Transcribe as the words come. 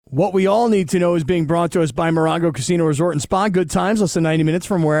What we all need to know is being brought to us by Morongo Casino Resort and Spa. Good times, less than 90 minutes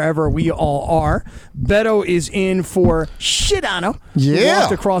from wherever we all are. Beto is in for Shidano. Yeah. He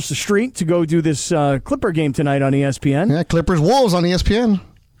walked across the street to go do this Clipper game tonight on ESPN. Yeah, Clippers-Wolves on ESPN.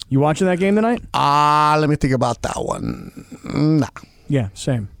 You watching that game tonight? Let me think about that one. Nah. Yeah,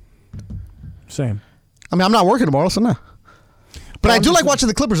 same. I mean, I'm not working tomorrow, so nah. But I do like watching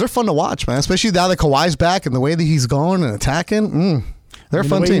the Clippers. They're fun to watch, man. Especially now that Kawhi's back and the way that he's going and attacking. They're a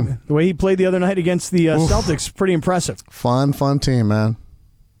fun team. The way he played the other night against the Celtics, pretty impressive. Fun team, man.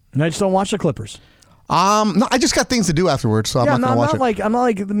 And I just don't watch the Clippers. No, I just got things to do afterwards, so I'm not going to watch it. I'm not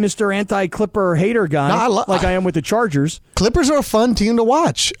like the Mr. Anti-Clipper hater guy I am with the Chargers. Clippers are a fun team to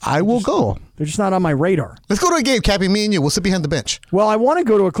watch. I will go. They're just not on my radar. Let's go to a game, Cappy, me and you. We'll sit behind the bench. Well, I want to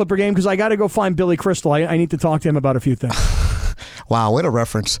go to a Clipper game because I got to go find Billy Crystal. I need to talk to him about a few things. Wow, what a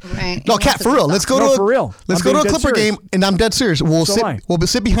reference. Right. No, Cat, for real. Let's go to a Clipper game, and I'm dead serious. We'll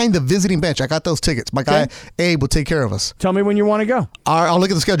sit behind the visiting bench. I got those tickets. My guy, Abe, will take care of us. Tell me when you want to go. All right, I'll look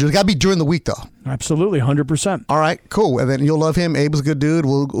at the schedule. It's got to be during the week, though. Absolutely, 100%. All right, cool. And then you'll love him. Abe is a good dude.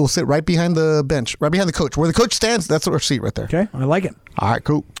 We'll sit right behind the bench, right behind the coach. Where the coach stands, that's our seat right there. Okay, I like it. All right,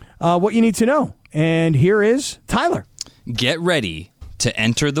 cool. What you need to know. And here is Tyler. Get ready to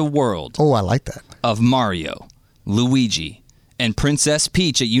enter the world. Oh, I like that. Of Mario, Luigi, and Princess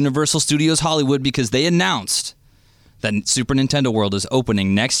Peach at Universal Studios Hollywood because they announced that Super Nintendo World is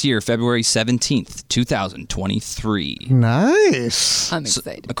opening next year, February 17th, 2023. Nice. I'm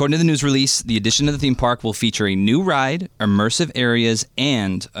excited. According to the news release, the addition to the theme park will feature a new ride, immersive areas,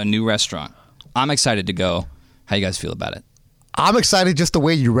 and a new restaurant. I'm excited to go. How you guys feel about it? I'm excited just the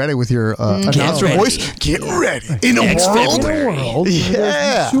way you read it with your announcer voice. Get ready. In a world.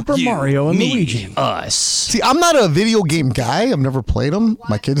 Yeah. Super Mario and Luigi. Us. See, I'm not a video game guy. I've never played them.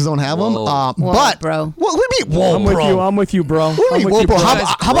 My kids don't have them. But, bro. What do you mean, whoa, bro? I'm with you, bro. What do you mean, whoa, bro?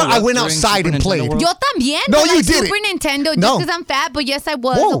 How about I went during outside Super and played? Nintendo World? Yo también. No, you like didn't. Super Nintendo, No. just because I'm fat, but yes, I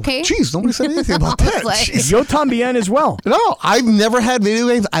was, Whoa, okay? jeez, nobody said anything about that. Like- Jeez. Yo también as well. No, I've never had video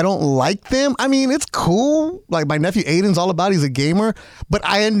games. I don't like them. I mean, it's cool. Like my nephew Aiden's all about. He's a gamer, but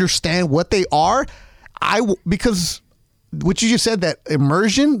I understand what they are. Because what you just said, that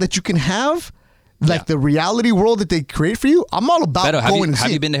immersion that you can have, like the reality world that they create for you. I'm all about Beto, going and have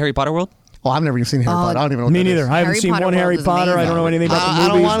seeing. you been to Harry Potter World? Oh, I've never even seen Harry Potter. I don't even know what Me that neither. is. I haven't Harry seen Potter one World Harry is Potter. I amazing. don't know anything about the movies. I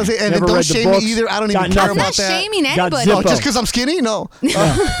don't want to say, and then Never don't read the shame me books. either. I don't Got even care nothing. about Not that. shaming Got anybody. Zippo. Just because I'm skinny? No.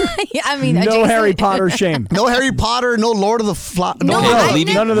 Yeah, I mean, No Jason- Harry Potter shame. No Harry Potter, no Lord of the Flies. No, Okay, I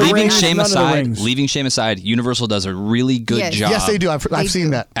leaving, none of the leaving rings, shame none of the aside, rings. leaving shame aside, Universal does a really good Yes. job. Yes, they do. I've seen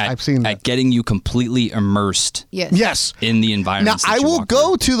that. At, I've seen that. at getting you completely immersed Yes. Yes. in the Now, environment. I will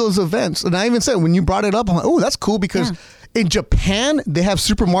go to those events. And I even said, when you brought it up, I'm like, oh, that's cool because in Japan, they have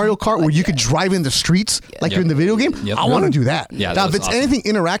Super Mario Kart where you could drive in the streets like you're in the video game. Yep. I want to do that. Yeah, now, that if it's was awesome. anything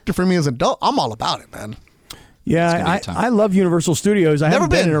interactive for me as an adult, I'm all about it, man. It's gonna Yeah, be a time. I love Universal Studios. I Never haven't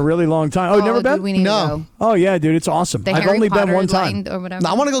been been. in a really long time. Oh, never dude, been? we need No. to go. Oh, yeah, dude. It's awesome. The I've Harry only Potter been one time. line or whatever.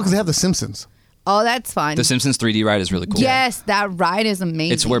 Now, I want to go because they have The Simpsons. Oh, that's fun. The Simpsons 3D ride is really cool. Yes, that ride is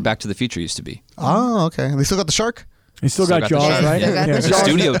amazing. It's where Back to the Future used to be. Oh, okay. They still got the shark? They still got the Jaws, shark. right? Still got the The Jaws.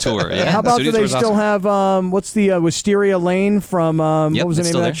 studio tour. Yeah. How about the do studio they tour is still awesome. have, what's the Wisteria Lane from, Yep, what was the it's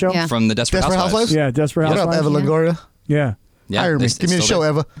name still of there. that show? Yeah. From the Desperate Desperate Housewives? Housewives? Yeah, Desperate What up, Housewives. Eva Longoria? Yeah. Yeah, Hire me. it's Give me a still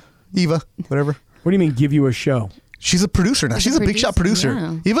show, there. Eva, whatever. What do you mean, give you a show? She's a producer now. She's a big shot producer.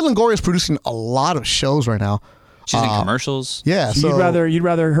 Yeah. Eva Longoria is producing a lot of shows right now. She's in commercials. Yeah, So you'd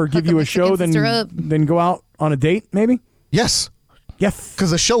rather her give Hook you a a show Mexican sister up. than go out on a date, maybe? Yes, Yes.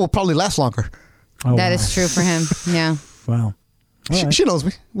 because the show will probably last longer. Oh, That wow. is true for him. Yeah. Wow. All right. She knows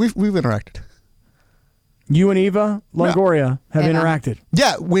me. We've interacted. You and Eva Longoria have Eva. interacted.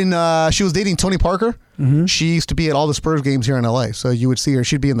 Yeah, when she was dating Tony Parker, she used to be at all the Spurs games here in LA. So you would see her.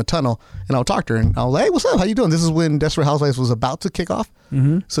 She'd be in the tunnel, and I would talk to her, and I was like, "Hey, what's up? How you doing?" This is when Desperate Housewives was about to kick off.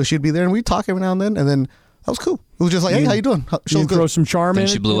 So she'd be there, and we'd talk every now and then. And then that was cool. It was just like, "Hey, how you doing?" You Show's throw good. some charm Then in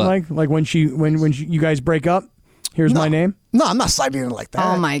she it, blew up. like when you guys break up. Here's my name. No, I'm not sliding in like that.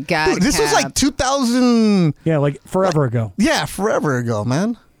 Oh, my God, Dude, this was Cap. like 2000. Yeah, like forever ago. Yeah, forever ago,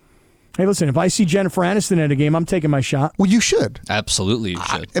 man. Hey, listen, if I see Jennifer Aniston at a game, I'm taking my shot. Well, you should. Absolutely, you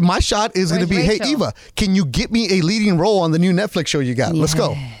should. And my shot is going to be, Where's hey, Rachel? Eva, can you get me a leading role on the new Netflix show you got? Let's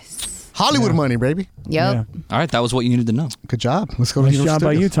go. Hollywood money, baby. Yep. Yeah. All right, that was what you needed to know. Good job. Let's go to Nice Universal job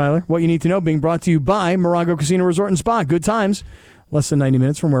by you, Studios. Tyler. What you need to know being brought to you by Morongo Casino Resort and Spa. Good times, less than 90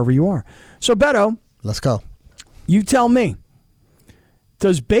 minutes from wherever you are. So, Beto, Let's go. you tell me,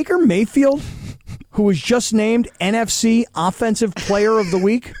 does Baker Mayfield, who was just named NFC Offensive Player of the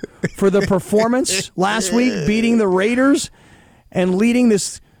Week for the performance last week, beating the Raiders and leading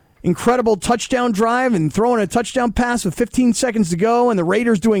this incredible touchdown drive and throwing a touchdown pass with 15 seconds to go, and the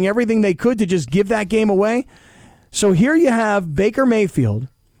Raiders doing everything they could to just give that game away. So here you have Baker Mayfield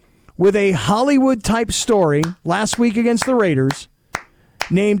with a Hollywood-type story last week against the Raiders,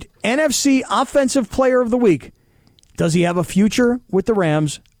 named NFC Offensive Player of the Week. Does he have a future with the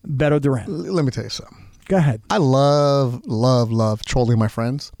Rams? Beto Duran. Let me tell you something. Go ahead. I love trolling my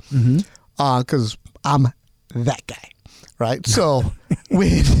friends because I'm that guy, right? So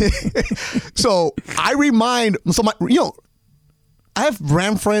so I remind I have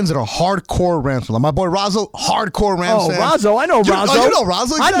Ram friends that are hardcore Rams fans. Like my boy Razzo, hardcore Rams fan. Razzo. I know Razzo. You know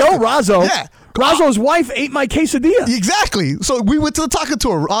Razzo? Exactly. I know Razzo. Yeah. Razzo's wife ate my quesadilla. Exactly. So we went to the taco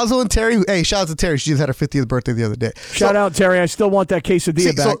tour. Razzo and Terry. Hey, shout out to Terry. She just had her 50th birthday the other day. Shout out, Terry. I still want that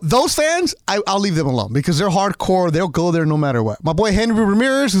quesadilla back. So those fans, I'll leave them alone because they're hardcore. They'll go there no matter what. My boy Henry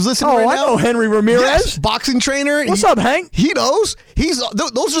Ramirez, who's listening right now. I know Henry Ramirez. Yes, boxing trainer. What's up, Hank? He knows.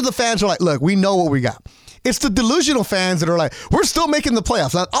 Those are the fans who are like, look, we know what we got. It's the delusional fans that are like, we're still making the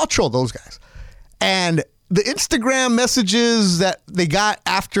playoffs. I'll troll those guys. And the Instagram messages that they got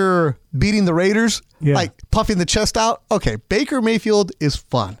after beating the Raiders, like puffing the chest out. Okay, Baker Mayfield is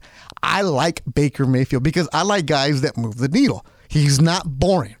fun. I like Baker Mayfield because I like guys that move the needle. He's not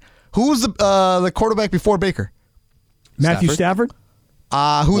boring. Who was the quarterback before Baker? Matthew Stafford?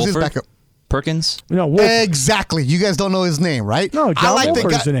 Who's his backup? Perkins? No, Wolford. Exactly. You guys don't know his name, right? No, John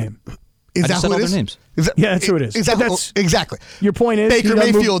Wolford is the name. Is I that just who said it all is? their names. Yeah, that's who it is. Exactly. Your point is Baker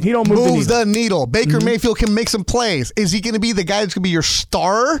Mayfield he don't move moves the needle. Baker Mayfield can make some plays. Is he going to be the guy that's going to be your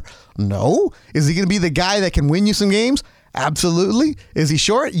star? No. Is he going to be the guy that can win you some games? Absolutely. Is he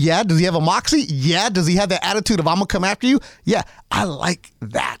short? Yeah. Does he have a moxie? Yeah. Does he have that attitude of I'm going to come after you? Yeah. I like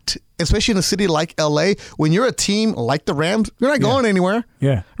that. Especially in a city like LA, when you're a team like the Rams, you're not going anywhere.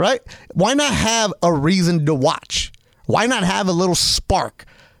 Yeah. Right? Why not have a reason to watch? Why not have a little spark?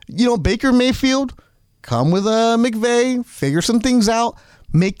 Baker Mayfield, come with a McVay, figure some things out,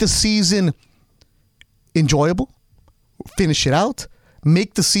 make the season enjoyable, finish it out,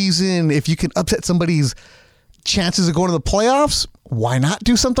 make the season, if you can upset somebody's chances of going to the playoffs, why not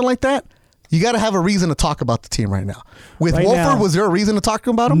do something like that? You got to have a reason to talk about the team right now. With right Wolford, now, was there a reason to talk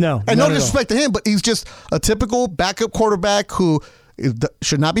about him? No. And no disrespect to him, but he's just a typical backup quarterback who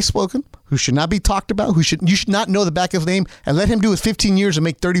should not be spoken, who should not be talked about, you should not know the backup's name, and let him do his 15 years and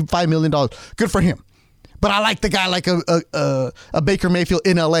make $35 million. Good for him. But I like the guy like a Baker Mayfield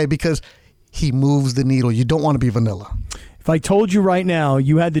in LA because he moves the needle. You don't want to be vanilla. If I told you right now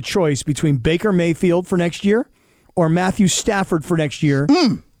you had the choice between Baker Mayfield for next year or Matthew Stafford for next year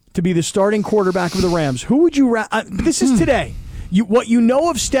to be the starting quarterback of the Rams, who would you this is today. What you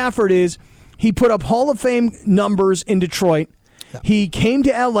know of Stafford is he put up Hall of Fame numbers in Detroit. Yeah. He came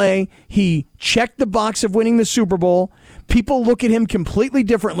to L.A. He checked the box of winning the Super Bowl. People look at him completely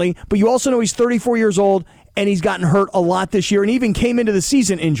differently, but you also know he's 34 years old, and he's gotten hurt a lot this year and even came into the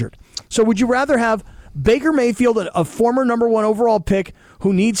season injured. So would you rather have Baker Mayfield, a former number 1 overall pick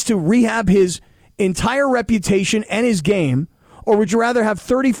who needs to rehab his entire reputation and his game, or would you rather have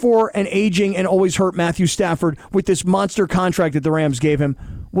 34 and aging and always hurt Matthew Stafford with this monster contract that the Rams gave him?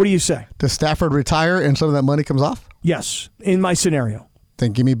 What do you say? Does Stafford retire and some of that money comes off? Yes, in my scenario.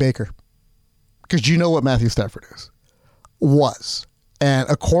 Then give me Baker. Because you know what Matthew Stafford was. And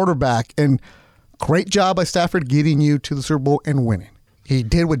a quarterback. And great job by Stafford getting you to the Super Bowl and winning. He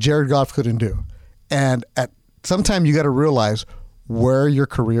did what Jared Goff couldn't do. And at some time you got to realize where your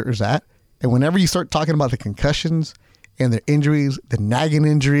career is at. And whenever you start talking about the concussions and the injuries, the nagging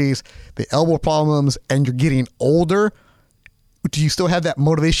injuries, the elbow problems, and you're getting older, do you still have that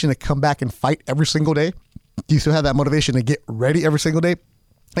motivation to come back and fight every single day? Do you still have that motivation to get ready every single day?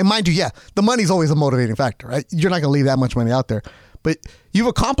 And mind you, the money's always a motivating factor, right? You're not going to leave that much money out there. But you've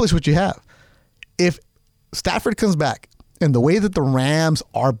accomplished what you have. If Stafford comes back and the way that the Rams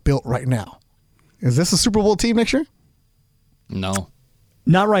are built right now, is this a Super Bowl team next year? No.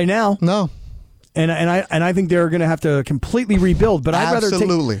 Not right now. No. And I think they're going to have to completely rebuild. But I'd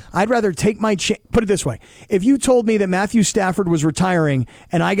rather take my chance. Put it this way: if you told me that Matthew Stafford was retiring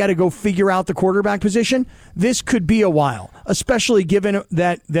and I got to go figure out the quarterback position, this could be a while. Especially given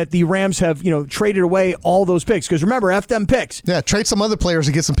that the Rams have traded away all those picks. Because remember, F them picks. Yeah, trade some other players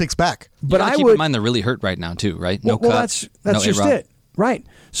to get some picks back. But I keep in mind they're really hurt right now too, right? No well, cuts. That's just it, right?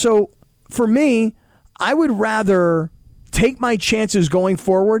 So for me, I would rather take my chances going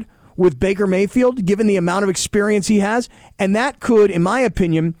forward with Baker Mayfield, given the amount of experience he has. And that could, in my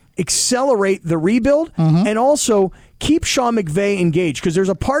opinion, accelerate the rebuild and also keep Sean McVay engaged? Because there's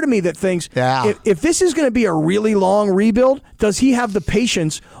a part of me that thinks, Yeah. if this is going to be a really long rebuild, does he have the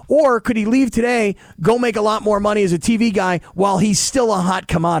patience, or could he leave today, go make a lot more money as a TV guy while he's still a hot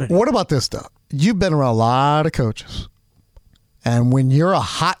commodity? What about this, though? You've been around a lot of coaches. And when you're a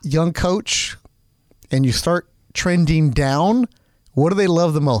hot young coach and you start trending down, what do they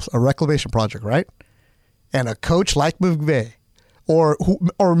love the most? A reclamation project, right? And a coach like McVay, or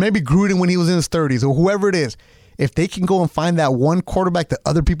maybe Gruden when he was in his 30s, or whoever it is, if they can go and find that one quarterback that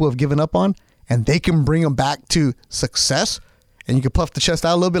other people have given up on, and they can bring them back to success, and you can puff the chest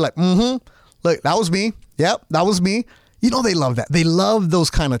out a little bit like, look, that was me. Yep, that was me. You know they love that. They love those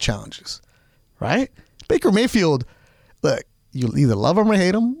kind of challenges, right? Baker Mayfield, look, you either love him or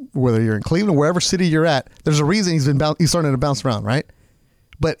hate him, whether you're in Cleveland, wherever city you're at, there's a reason he's starting to bounce around, right?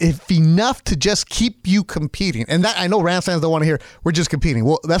 But if enough to just keep you competing, and that I know Rams fans don't want to hear, we're just competing.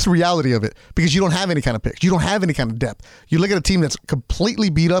 Well, that's the reality of it, because you don't have any kind of picks. You don't have any kind of depth. You look at a team that's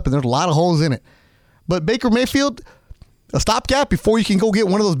completely beat up and there's a lot of holes in it. But Baker Mayfield, a stopgap before you can go get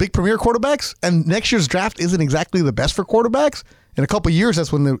one of those big premier quarterbacks, and next year's draft isn't exactly the best for quarterbacks. In a couple of years,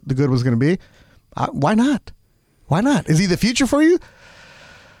 that's when the good was going to be. Why not? Why not? Is he the future for you?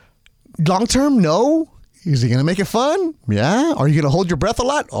 Long term, no. Is he going to make it fun? Yeah. Are you going to hold your breath a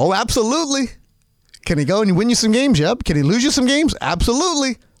lot? Oh, absolutely. Can he go and win you some games? Yep. Can he lose you some games?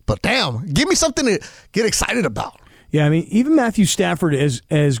 Absolutely. But damn, give me something to get excited about. Yeah, I mean, even Matthew Stafford,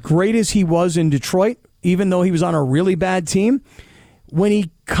 as great as he was in Detroit, even though he was on a really bad team, when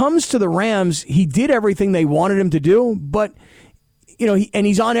he comes to the Rams, he did everything they wanted him to do. But, you know,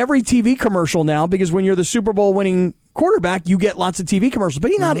 he's on every TV commercial now, because when you're the Super Bowl winning quarterback, you get lots of TV commercials. But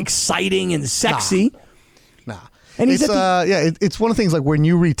he's not exciting and sexy. Nah. And he's it's one of the things, like when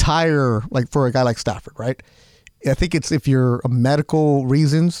you retire, like for a guy like Stafford, right? I think it's if you're medical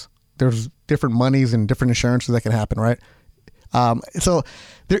reasons, there's different monies and different insurances that can happen, right? So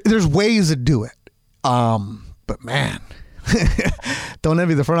there's ways to do it. But man, don't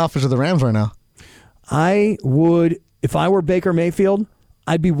envy the front office of the Rams right now. I would, if I were Baker Mayfield,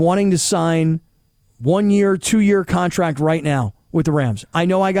 I'd be wanting to sign 1 year, 2 year contract right now with the Rams. I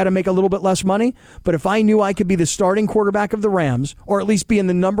know I got to make a little bit less money, but if I knew I could be the starting quarterback of the Rams, or at least be in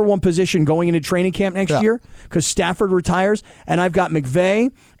the number one position going into training camp next year, because Stafford retires, and I've got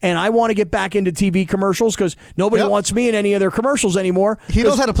McVay, and I want to get back into TV commercials because nobody wants me in any of their commercials anymore. He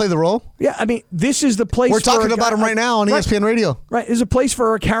knows how to play the role. Yeah, I mean, this is the place. We're talking about him right now on ESPN Radio. Right, there's a place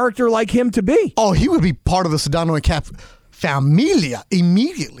for a character like him to be. Oh, he would be part of the Sedano and Cap familia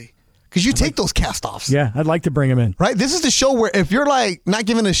immediately. Because you take those cast-offs. Yeah, I'd like to bring him in. Right? This is the show where if you're like not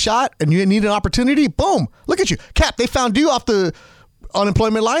given a shot and you need an opportunity, boom, look at you. Cap, they found you off the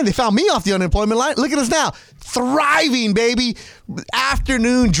unemployment line. They found me off the unemployment line. Look at us now. Thriving, baby.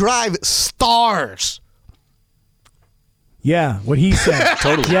 Afternoon drive stars. Yeah, what he said.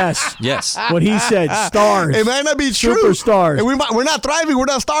 Totally. Yes. What he said. Stars. It might not be true. Superstars. And we're not thriving. We're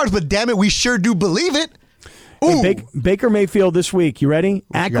not stars, but damn it, we sure do believe it. Hey, Baker Mayfield this week. You ready?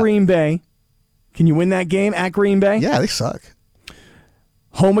 At Green Bay. Can you win that game at Green Bay? Yeah, they suck.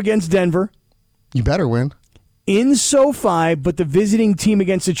 Home against Denver. You better win. In SoFi, but the visiting team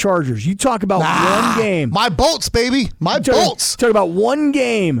against the Chargers. You talk about one game. My bolts, baby. My bolts. Talk about one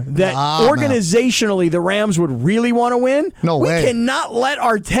game that organizationally the Rams would really want to win. No way. We cannot let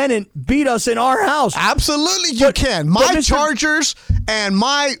our tenant beat us in our house. Absolutely you can. My Chargers and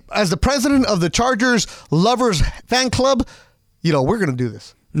as the president of the Chargers Lovers Fan Club, we're going to do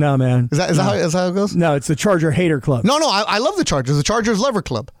this. No, man. Is that how it goes? No, it's the Charger Hater Club. No, I love the Chargers. The Chargers Lover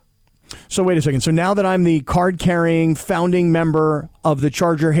Club. So wait a second. So now that I'm the card-carrying founding member of the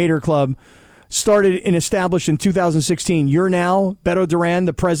Charger Hater Club, started and established in 2016, you're now, Beto Duran,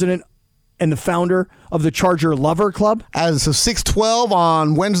 the president and the founder of the Charger Lover Club? As of 6/12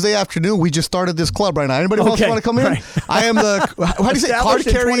 on Wednesday afternoon, we just started this club right now. Anybody else want to come in? Right. I am the, how do you say,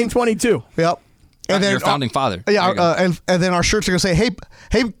 card-carrying? 2022. Yep. And then your founding father. Yeah, and then our shirts are going to say,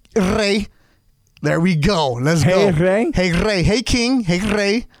 hey, Ray. There we go. Let's go. Hey, Ray. Hey, Ray. Hey, King. Hey,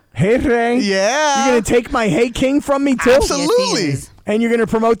 Ray. Hey, Ray. Yeah. You're going to take my Hey King from me, too? Absolutely. Yes, and you're going to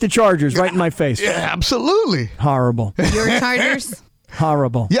promote the Chargers right in my face. Yeah, absolutely. Horrible. Your Chargers?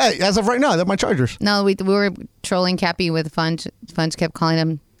 Horrible. Yeah, as of right now, they're my Chargers. No, we were trolling Cappy with Funch. Funch kept calling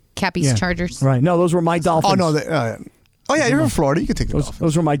them Cappy's Chargers. Right. No, those were my Dolphins. Oh, no. You're in Florida. You can take the Dolphins.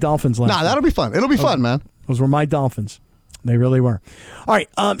 Those were my Dolphins last Nah, that'll be fun. It'll be fun, man. Those were my Dolphins. They really were. All right,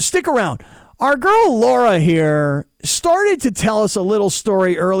 stick around. Our girl Laura here started to tell us a little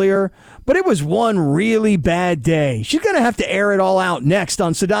story earlier, but it was one really bad day. She's going to have to air it all out next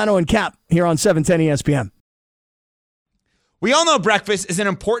on Sedano and Cap here on 710 ESPN. We all know breakfast is an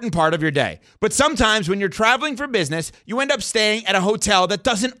important part of your day, but sometimes when you're traveling for business, you end up staying at a hotel that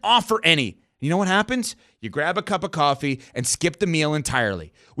doesn't offer any. You know what happens? You grab a cup of coffee and skip the meal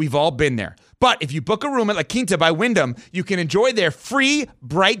entirely. We've all been there. But if you book a room at La Quinta by Wyndham, you can enjoy their free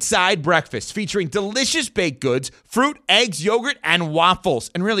Bright Side breakfast featuring delicious baked goods, fruit, eggs, yogurt, and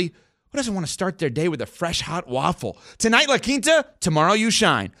waffles. And really, who doesn't want to start their day with a fresh, hot waffle? Tonight, La Quinta, tomorrow you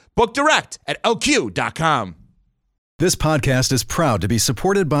shine. Book direct at lq.com. This podcast is proud to be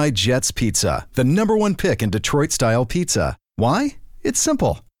supported by Jets Pizza, the #1 pick in Detroit-style pizza. Why? It's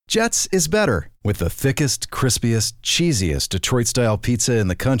simple. Jets is better. With the thickest, crispiest, cheesiest Detroit-style pizza in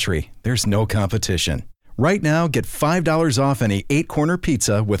the country, there's no competition. Right now, get $5 off any 8-corner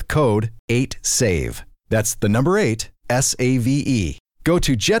pizza with code 8SAVE. That's the number 8, S-A-V-E. Go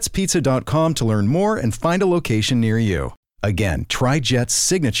to jetspizza.com to learn more and find a location near you. Again, try Jet's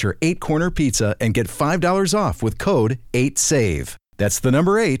signature 8-corner pizza and get $5 off with code 8SAVE. That's the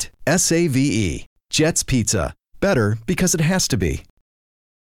number 8, S-A-V-E. Jet's Pizza. Better because it has to be.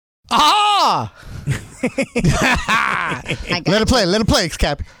 Ah! Let it play,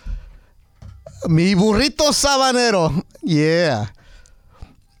 Cap. Mi burrito sabanero. Yeah.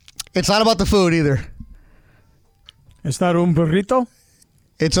 It's not about the food either. It's not un burrito?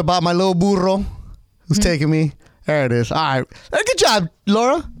 It's about my little burro who's taking me. There it is. All right. Good job,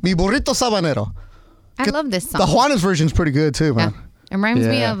 Laura. Mi burrito sabanero. I love this song. The Juanes version is pretty good too, man. It reminds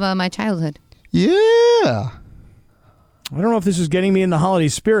me Yeah. of my childhood. Yeah. I don't know if this is getting me in the holiday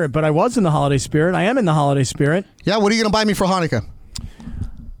spirit, but I was in the holiday spirit. I am in the holiday spirit. Yeah, what are you going to buy me for Hanukkah?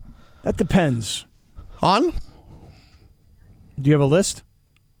 That depends. On? Do you have a list?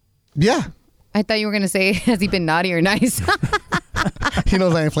 Yeah. I thought you were going to say, has he been naughty or nice? He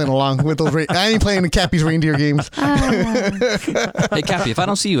knows I ain't playing along with those. I ain't playing the Cappy's reindeer games. Hey, Cappy, if I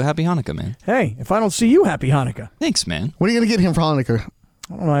don't see you, happy Hanukkah, man. Hey, if I don't see you, happy Hanukkah. Thanks, man. What are you going to get him for Hanukkah?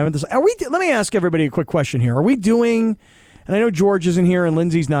 I don't know. I haven't decided. Let me ask everybody a quick question here. Are we doing, and I know George isn't here and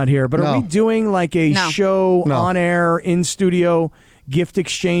Lindsay's not here, but are we doing like a show on air, in studio, gift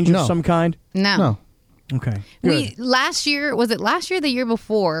exchange of some kind? No. Okay. Last year, was it last year, the year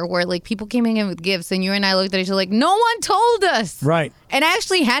before, where like people came in with gifts and you and I looked at each other like, no one told us. Right. And I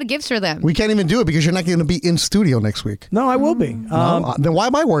actually had gifts for them. We can't even do it because you're not going to be in studio next week. No, I will be. Then why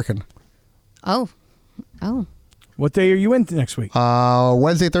am I working? Oh. What day are you in next week?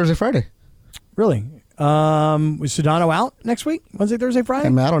 Wednesday, Thursday, Friday. Really? Was Sedano out next week? Wednesday, Thursday, Friday? Hey,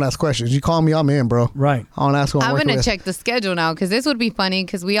 man, I don't ask questions. You call me, I'm in, bro. Right. I don't ask who I'm I'm working going to with. check the schedule now because this would be funny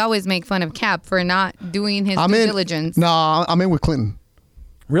because we always make fun of Cap for not doing his due diligence. No, I'm in with Clinton.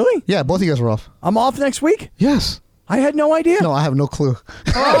 Really? Yeah, both of you guys are off. I'm off next week? Yes. I had no idea. No, I have no clue.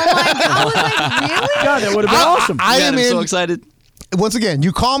 Oh, my God. I was like, really? God, that would have been awesome. I am I'm in. so excited. Once again,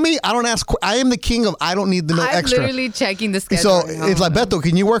 you call me, I don't ask. I am the king of I don't need to know I'm extra. literally checking the schedule. So it's like, Beto,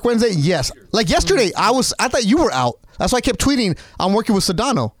 can you work Wednesday? Yes. Like yesterday, I thought you were out. That's why I kept tweeting, I'm working with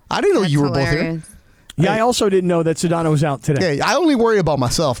Sedano. I didn't know That's you were both here. hilarious. Yeah, I also didn't know that Sedano was out today. Yeah, I only worry about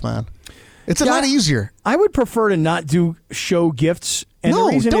myself, man. It's a lot easier. I would prefer to not do show gifts. And No,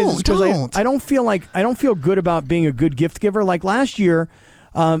 the reason don't, is because don't. I don't feel good about being a good gift giver. Like last year,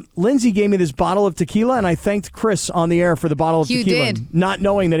 Lindsay gave me this bottle of tequila, and I thanked Chris on the air for the bottle of You tequila, did. not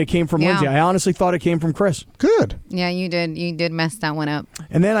knowing that it came from Yeah. Lindsay. I honestly thought it came from Chris. Good. Yeah, you did. You did mess that one up.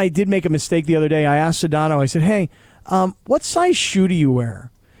 And then I did make a mistake the other day. I asked Sedano, I said, hey, what size shoe do you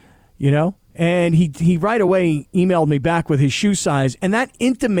wear? You know? And he right away emailed me back with his shoe size. And that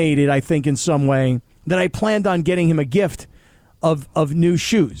intimated, I think, in some way, that I planned on getting him a gift of new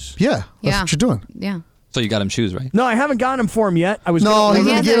shoes. Yeah, that's what you're doing. Yeah. So you got him shoes, right? No, I haven't gotten him for him yet. I was No, gonna- he's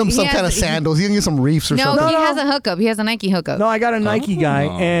going has to get a- him he some has kind of a- sandals. He's going to get some reefs or No, something. he has a hookup. He has a Nike hookup. No, I got a Nike guy,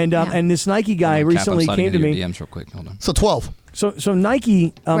 and this Nike guy Cap, recently I'm sliding came to into me. your DMs real quick. Hold on. So 12. So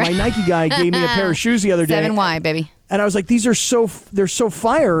Nike, my Right. Nike guy gave me a pair of shoes the other day. 7Y, baby. And I was like, these are they're so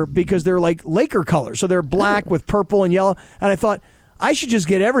fire because they're like Laker colors. So they're black with purple and yellow. And I thought I should just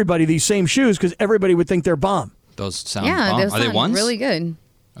get everybody these same shoes because everybody would think they're bomb. Those sound Yeah, bomb. those Are they sound ones? really good.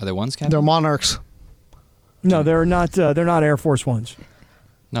 Are they ones, Cap? They're Monarchs. No, they're not. They're not Air Force Ones.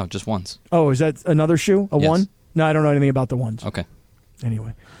 No, just ones. Oh, is that another shoe? A Yes. one? No, I don't know anything about the ones. Okay.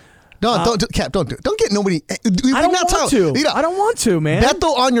 Anyway, No, don't, Cap, don't do it. Don't get nobody. I don't want to. I don't want to, man.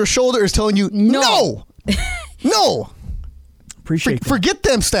 Beto on your shoulder is telling you no. No. Appreciate that. Forget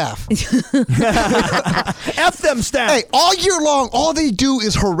them staff. F them staff. Hey, all year long, all they do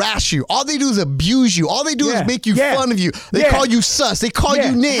is harass you. All they do is abuse you. All they do is make you fun of you. They call you sus. They call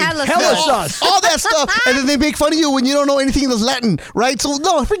you names. Hella sus. All that stuff. And then they make fun of you when you don't know anything that's Latin, right? So,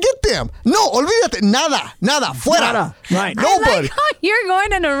 no, forget them. No, olvídate. Nada. Fuera. Nada. Right. Nobody. I like how you're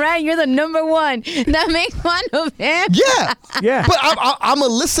going on a rant. You're the number one that makes fun of him. Yeah. Yeah. But I'm a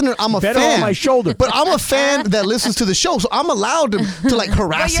listener. I'm a Better fan. on my shoulder. But I'm a fan that listens to the show, so I'm allowed to like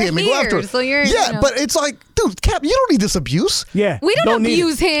harass But you're him and go here, after him. so you're, yeah, you know. but it's like, dude, Cap, you don't need this abuse. Yeah. We don't need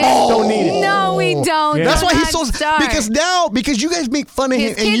abuse it. him. Don't need it. No, we don't. Yeah. That's Do why he's not so start. because you guys make fun of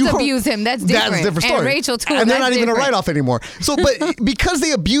His him and kids you abuse him. That's different. That's a different story. And Rachel too. And they're That's not even a different. write-off anymore. So, but because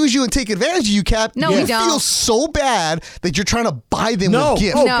they abuse you and take advantage of you, Cap, No, you we don't. feel so bad that you're trying to buy them No. with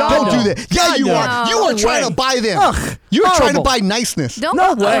gifts. Oh, No. God, Don't no. do that. Yeah, God, you no. are. You are No trying way. to buy them. Ugh, You're trying to horrible. buy niceness. Don't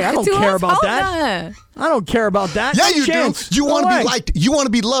No go way. I don't to care us. about Hold that. on. I don't care about that. Yeah, No you chance. do. You No want to way. be liked. You want to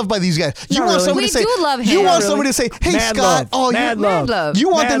be loved by these guys. You Not want really. somebody We to say, do love him. You want Not somebody to say, really. hey, Mad Scott. love. Oh, Mad you love. love. You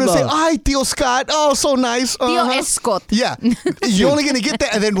want Mad them to say, love. "Hi, Theo Scott. Oh, so nice." Tío Scott. Yeah, you're only gonna get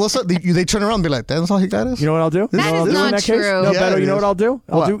that, and then what's up? They turn around and be like, "That's all he got us." You know what I'll do? That you know what I'll is do in not that case? true. No, Yeah, Beto, it you know is. what I'll do?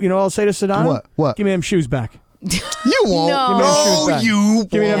 What? You know what I'll say to Sedano? What? Give me them shoes back. You won't. No. Give me them shoes back. you.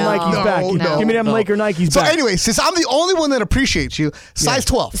 Give me them No. Nikes back. No. Give me them Laker Nikes So back. anyway, since I'm the only one that appreciates you, size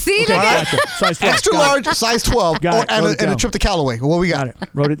 12. See, Okay, look at gotcha. Size 12. Extra Got large, size 12, Got it. and Wrote it a down. trip to Callaway. What we got?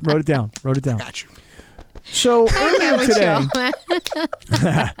 Got it. Wrote it down. Wrote it down. Got you. So earlier today,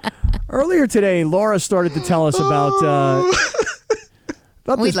 Joe. earlier today, Laura started to tell us about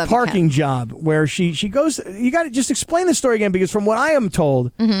We this love parking job where she goes. You got to just explain the story again, because from what I am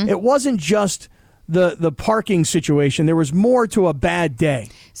told, it wasn't just the parking situation. There was more to a bad day.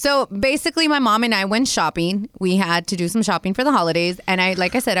 So basically, my mom and I went shopping. We had to do some shopping for the holidays. And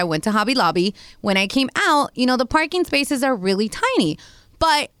like I said, I went to Hobby Lobby. When I came out, the parking spaces are really tiny.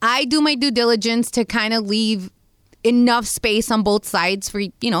 But I do my due diligence to kind of leave enough space on both sides for,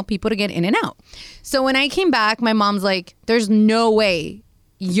 people to get in and out. So when I came back, my mom's like, there's no way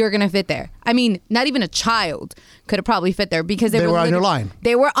you're going to fit there. I mean, not even a child could have probably fit there because They were on your literally- line.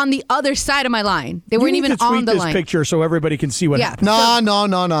 They were on the other side of my line. They weren't You need even to tweet on the this line. picture so everybody can see what Yeah. happened. No.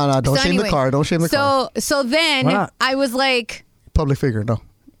 Don't So shame anyway, the car. Don't shame the car. So then Why not? I was like, Public figure. No.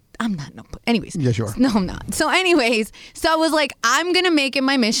 I'm not. No. Anyways. Yes, you are. No, I'm not. So anyways, so I was like, I'm going to make it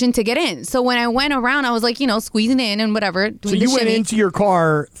my mission to get in. So when I went around, I was like, squeezing in and whatever. So doing the you went shimmy into your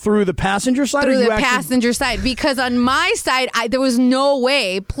car through the passenger side? through or you the actually- passenger side because on my side, there was no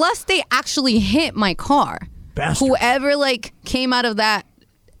way. Plus, they actually hit my car. Bastard. Whoever came out of that,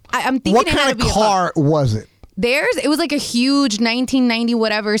 I'm thinking What it had kind to of be a car was it? Theirs, it was like a huge 1990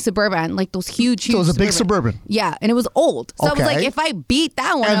 whatever Suburban, like those huge. So it was a big Suburban. Yeah, and it was old. So I was Okay. like, if I beat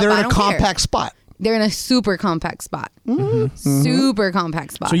that one, And up, they're I in a don't care. compact spot. They're in a super compact spot. Super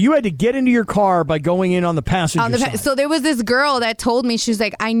compact spot. So you had to get into your car by going in on the passenger side. So there was this girl that told me, she was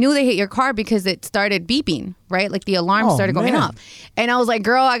like, I knew they hit your car because it started beeping, right? Like the alarm Oh, started going man. off. And I was like,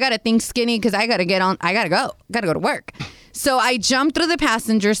 girl, I got to think skinny because I got to get on. I got to go. Got to go to work. So I jumped through the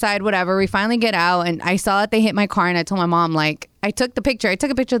passenger side, whatever. We finally get out and I saw that they hit my car and I told my mom, I took a picture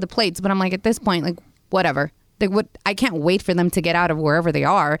of the plates, but I'm like, at this point, whatever. I can't wait for them to get out of wherever they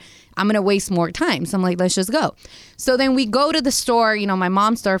are. I'm going to waste more time. So I'm like, let's just go. So then we go to the store, my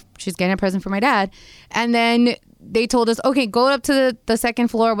mom's store. She's getting a present for my dad. And then they told us, okay, go up to the second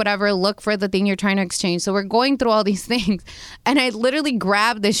floor, whatever, look for the thing you're trying to exchange. So we're going through all these things. And I literally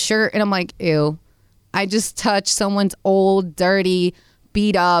grabbed this shirt and I'm like, ew, I just touched someone's old, dirty,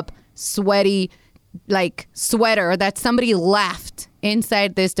 beat up, sweaty, sweater that somebody left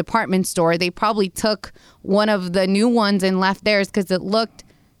inside this department store. They probably took one of the new ones and left theirs because it looked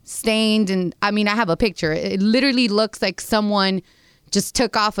stained. And I mean, I have a picture. It literally looks like someone just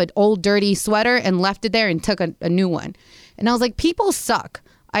took off an old dirty sweater and left it there and took a new one. And I was like, people suck.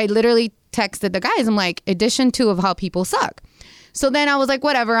 I literally texted the guys. I'm like, edition 2 of how people suck. So then I was like,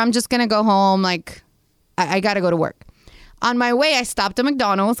 whatever, I'm just going to go home. I got to go to work. On my way, I stopped at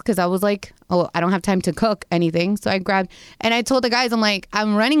McDonald's because I was like, oh, I don't have time to cook anything. So I grabbed, and I told the guys, I'm like,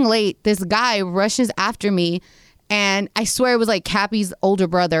 I'm running late. This guy rushes after me. And I swear it was Cappy's older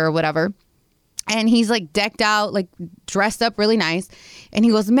brother or whatever. And he's decked out, dressed up really nice. And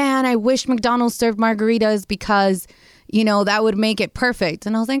he goes, man, I wish McDonald's served margaritas because, that would make it perfect.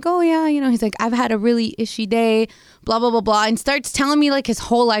 And I was like, oh yeah, he's like, I've had a really ishy day, blah, blah, blah, blah. And starts telling me his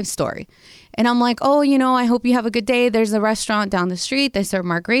whole life story. And I'm like, oh, I hope you have a good day. There's a restaurant down the street. They serve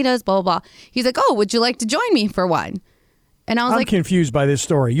margaritas, blah, blah, blah. He's like, oh, would you like to join me for one? And I was I'm confused by this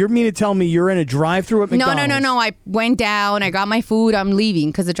story. You mean to tell me you're in a drive-thru at McDonald's? No. I went down. I got my food. I'm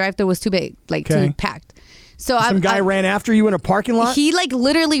leaving because the drive-thru was too big, Okay. too packed. So Some guy ran after you in a parking lot? He like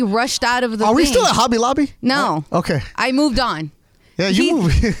literally rushed out of the Are we thing. still at Hobby Lobby? No. Okay. I moved on. Yeah, you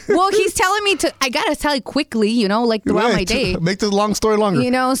move. Well, he's telling me I gotta tell it quickly, like throughout my day. Make the long story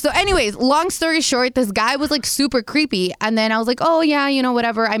longer. So anyways, long story short, this guy was like super creepy. And then I was like, oh yeah,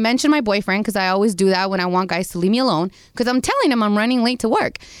 whatever. I mentioned my boyfriend because I always do that when I want guys to leave me alone because I'm telling him I'm running late to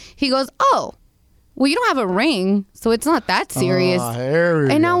work. He goes, oh, well, you don't have a ring, so it's not that serious.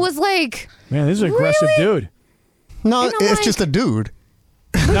 And I was like, man, this is an aggressive dude. No, And I'm it's like- just a dude.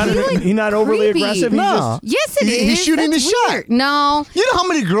 He's not overly creepy. aggressive. No. yes, it is. He's shooting That's his shot. weird. No, You know how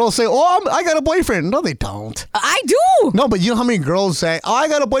many girls say, "Oh, I got a boyfriend"? No, they don't. I do. No, but you know how many girls say, "Oh, I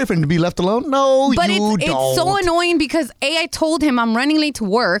got a boyfriend," to be left alone? No, But you don't. it's so annoying because I told him I'm running late to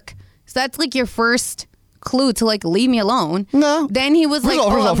work. So that's like your first clue to like leave me alone. No. Then he was First like,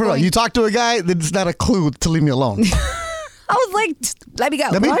 of all, I'm first of all, going- you talk to a guy, that's not a clue to leave me alone. I was like, let me go.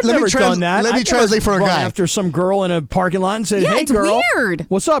 Let me- I've never done that. let me I've translate never for a run guy. after some girl in a parking lot and said, Yeah, "Hey, it's girl, weird.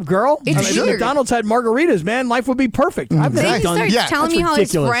 what's up, girl?" It's I mean, weird. McDonald's had margaritas, man. Life would be perfect. I've Then never he done. starts yeah, telling that's me how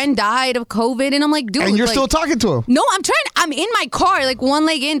ridiculous. his friend died of COVID, and I'm like, dude, And you're like, still talking to him. No, I'm in my car, like one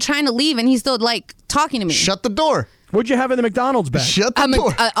leg in, trying to leave, and he's still like talking to me. Shut the door. What'd you have in the McDonald's bag? Shut the I'm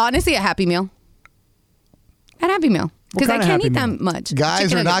door. honestly a Happy Meal. A Happy Meal because I kind of can't Happy eat Meal? that much. Guys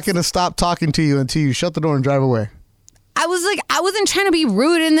Chicken are not nuggets. going to stop talking to you until you shut the door and drive away. I was like, I wasn't trying to be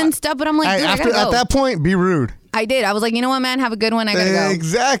rude and then stuff, but I'm like, Hey, dude, I after gotta go. at that point, be rude. I did. I was like, you know what, man, have a good one. I gotta go.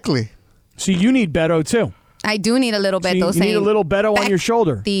 Exactly. See, you need Beto too. I do need a little bit So though. you need saying a little Beto on back your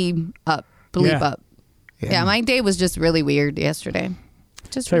shoulder. The up, bleep Yeah. up. Yeah, my day was just really weird yesterday.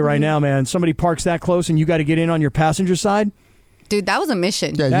 Just Tell you really right now, man. Somebody parks that close and you got to get in on your passenger side. dude, that was a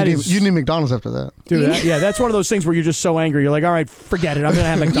mission. Yeah, That you need, is- you need McDonald's after that. Dude, that's one of those things where you're just so angry. You're like, all right, forget it. I'm going to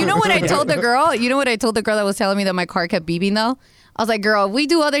have McDonald's. You know what I told the girl? You know what I told the girl that was telling me that my car kept beeping though? I was like, girl, if we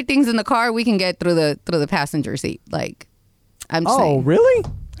do other things in the car, we can get through the passenger seat. Like, I'm just Oh, saying. really?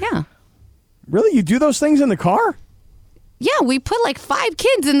 Yeah. Really? You do those things in the car? Yeah, we put like 5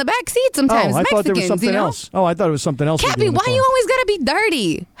 kids in the back seat sometimes. Oh, I thought there was Mexicans, something you know? else. Oh, I thought it was something else. you do Cappy, in the why car. you always gotta be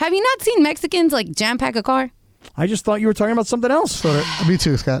dirty? Have you not seen Mexicans like jam pack a car? I just thought you were talking about something else. Me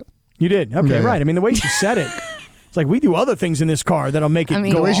too, Scott. You did? Okay, Yeah, yeah. right. I mean, the way she said it, it's like we do other things in this car that'll make it I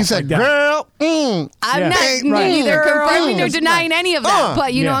mean- go The way she off said, like that. "Girl, I'm Yeah. not Right. neither Girl. confirming or denying any of that,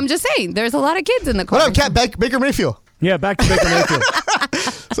 but you know, Yeah. I'm just saying there's a lot of kids in the car. what up, Cat Baker Mayfield?" Yeah, back to Baker Mayfield.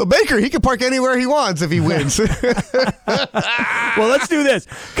 So Baker, he can park anywhere he wants if he wins. Well, let's do this.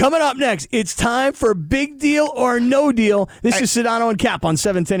 Coming up next, it's time for Big Deal or No Deal. This is Sedano and Cap on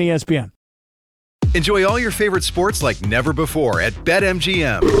 710 ESPN. Enjoy all your favorite sports like never before at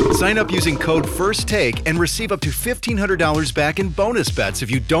BetMGM. Sign up using code FIRSTTAKE and receive up to $1,500 back in bonus bets if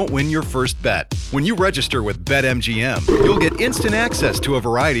you don't win your first bet. When you register with BetMGM, you'll get instant access to a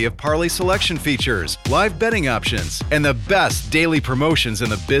variety of parlay selection features, live betting options, and the best daily promotions in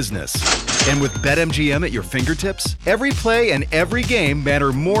the business. And with BetMGM at your fingertips, every play and every game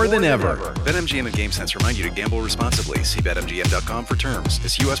matter more than ever. BetMGM and GameSense remind you to gamble responsibly. See BetMGM.com for terms.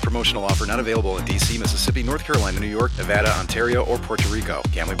 This U.S. promotional offer not available in D.C., Mississippi, North Carolina, New York, Nevada, Ontario, or Puerto Rico.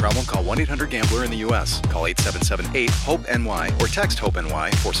 Gambling problem? Call 1-800-GAMBLER in the U.S. Call 877-8-HOPE-NY or text HOPE-NY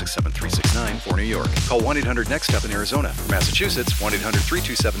 467-369 for New York. Call 1-800-NEXT-STEP in Arizona. For Massachusetts,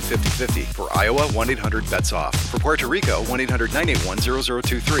 1-800-327-5050. For Iowa, 1-800-BETS-OFF. For Puerto Rico,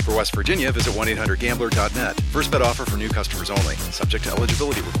 1-800-981-0023. For West Virginia, visit 1-800-GAMBLER.net. First bet offer for new customers only. Subject to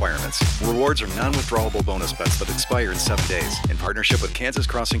eligibility requirements. Rewards are non-withdrawable bonus bets that expire in 7 days. In partnership with Kansas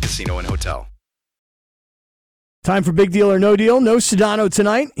Crossing Casino and Hotel. Time for Big Deal or No Deal. No Sedano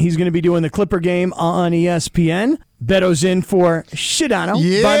tonight. He's going to be doing the Clipper game on ESPN. Beto's in for Sedano.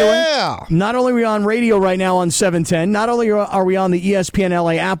 Yeah. By the way, not only are we on radio right now on 710, not only are we on the ESPN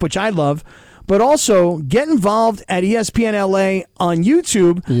LA app, which I love, but also get involved at ESPN LA on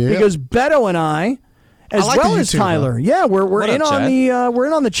YouTube because Beto and I, as like well the as YouTube, Tyler, we're in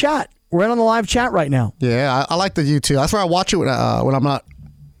on the chat. We're in on the live chat right now. Yeah, I like the YouTube. That's where I watch it when I'm not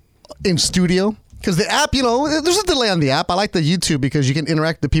in studio. Because the app, you know, there's a delay on the app. I like the YouTube because you can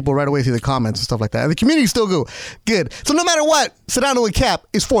interact with the people right away through the comments and stuff like that. And the community's still good. So no matter what, Sedano and Cap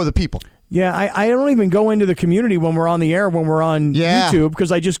is for the people. Yeah, I don't even go into the community when we're on the air, when we're on YouTube,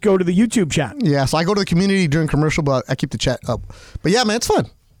 because I just go to the YouTube chat. Yeah, so I go to the community during commercial, but I keep the chat up. But yeah, man, it's fun.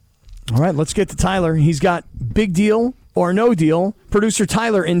 All right, let's get to Tyler. He's got Big Deal or No Deal. Producer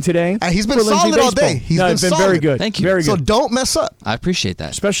Tyler in today. He's been for Lindsay solid all Baseball. day. He's been solid. very good. Thank you. Very So good. don't mess up. I appreciate that.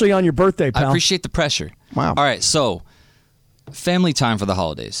 Especially on your birthday, pal. I appreciate the pressure. Wow. All right, so family time for the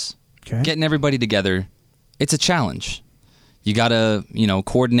holidays. Okay. Getting everybody together, it's a challenge. You got to,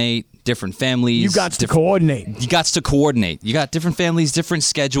 coordinate different families. You got to coordinate. You got to coordinate. You got different families, different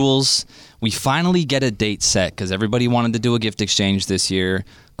schedules. We finally get a date set because everybody wanted to do a gift exchange this year.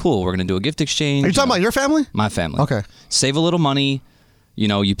 Cool, we're going to do a gift exchange. Are you talking about your family? My family. Okay. Save a little money. You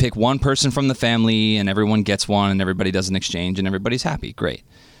know, you pick one person from the family and everyone gets one and everybody does an exchange and everybody's happy. Great.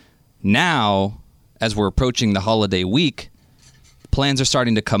 Now, as we're approaching the holiday week, plans are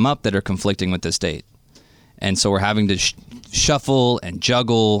starting to come up that are conflicting with this date. And so we're having to shuffle and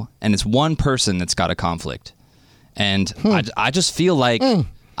juggle, and it's one person that's got a conflict. And I just feel like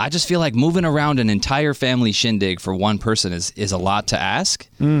moving around an entire family shindig for one person is a lot to ask,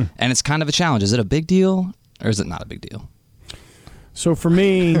 and it's kind of a challenge. Is it a big deal or is it not a big deal? So for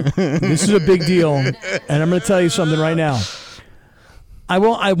me, this is a big deal, and I'm going to tell you something right now. I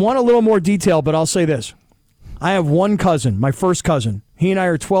want a little more detail, but I'll say this. I have one cousin, my first cousin. He and I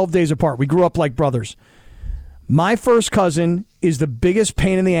are 12 days apart. We grew up like brothers. My first cousin is the biggest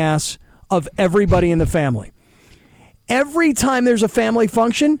pain in the ass of everybody in the family. Every time there's a family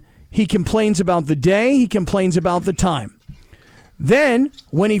function, he complains about the day, he complains about the time. Then,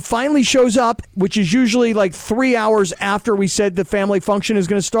 when he finally shows up, which is usually like 3 hours after we said the family function is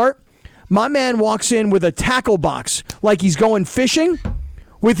going to start, my man walks in with a tackle box like he's going fishing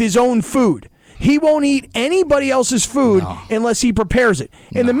with his own food. He won't eat anybody else's food unless he prepares it.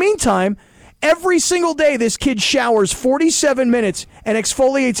 In the meantime, every single day, this kid showers 47 minutes and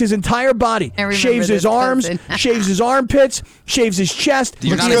exfoliates his entire body. Shaves his arms, shaves his armpits, shaves his chest.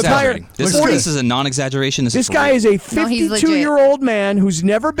 You're not exaggerating. This is a non-exaggeration. This guy is a 52-year-old man who's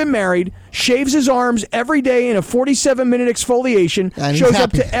never been married, shaves his arms every day in a 47-minute exfoliation, and shows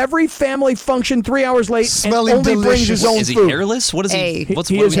up to every family function 3 hours late, Smelling and only brings his own food. Is he hairless? What is he? What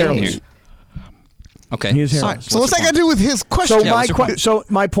are we doing here? Okay. He is hairless. So what's that got to do with his question? So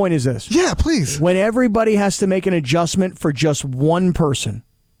my point is this. Yeah, please. When everybody has to make an adjustment for just one person,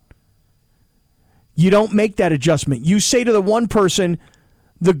 you don't make that adjustment. You say to the one person,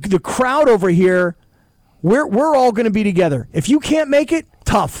 the crowd over here, we're all going to be together. If you can't make it,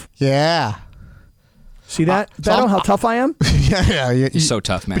 tough. Yeah. See that? Beto, how tough I am? Yeah. You're so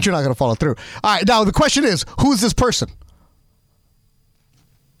tough, man. But you're not going to follow through. All right. Now, the question is, who is this person?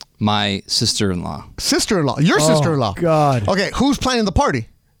 My sister-in-law. Sister-in-law. Your sister-in-law. God. Okay, who's planning the party?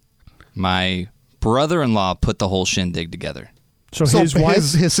 My brother-in-law put the whole shindig together. So his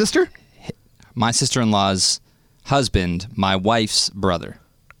wife? His sister? My sister-in-law's husband, my wife's brother.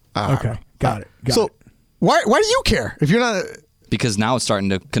 Okay, got it. Why do you care if you're not? Because now it's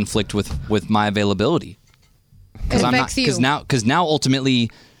starting to conflict with my availability. It affects you. Because now ultimately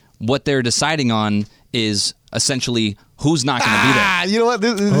what they're deciding on is essentially who's not going to be there. You know what?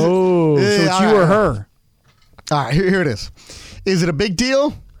 So it's you or her. All right, here it is. Is it a big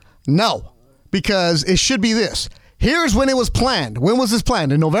deal? No, because it should be this. Here's when it was planned. When was this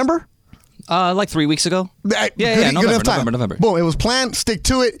planned? In November? Like 3 weeks ago. November. Boom, it was planned. Stick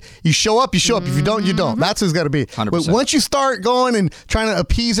to it. You show up, you show up. If you don't, you don't. That's what it's got to be. 100%. But once you start going and trying to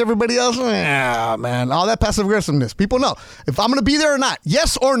appease everybody else, man, all that passive aggressiveness. People know if I'm going to be there or not.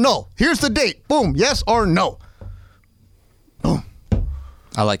 Yes or no. Here's the date. Boom. Yes or no. Boom.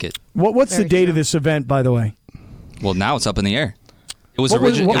 I like it. What's the date of this event, by the way? Well, now it's up in the air. It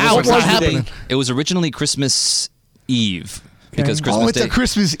was originally Christmas Eve. Because Christmas Day. It's a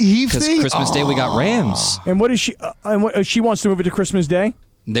Christmas Eve thing? Because Christmas Day we got Rams. And what is she? She wants to move it to Christmas Day.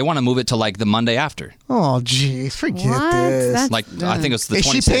 They want to move it to like the Monday after. Oh, geez, forget this. I think it's the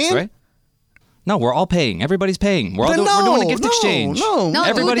 26th, she paying? right? No, we're all paying. Everybody's paying. We're doing a gift exchange. No,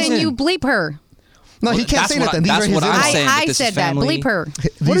 everybody's then in. you bleep her. No, he can't say nothing. That's what I'm saying. I said that. Bleep her.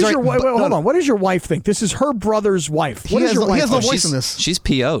 What is your wife? Hold on. What does your wife think? This is her brother's wife. What is your wife? He has no voice in this. She's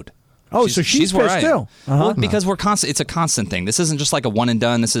PO'd. Oh, so she's pissed too. Well, because we're constant. It's a constant thing. This isn't just like a one and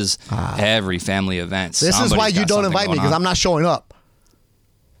done. This is every family event. This is why you don't invite me, because I'm not showing up.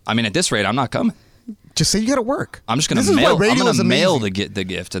 I mean, at this rate, I'm not coming. Just say you got to work. I'm just going to mail. I'm going to mail the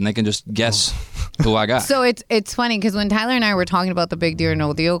gift, and they can just guess who I got. So it's funny because when Tyler and I were talking about the big deal or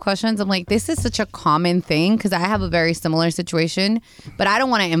no deal questions, I'm like, this is such a common thing because I have a very similar situation, but I don't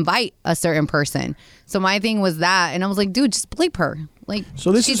want to invite a certain person. So my thing was that, and I was like, dude, just bleep her. Like,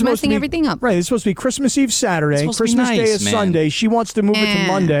 so this she's is messing everything up. Right. It's supposed to be Christmas Eve Saturday. Christmas Day is Sunday. She wants to move it to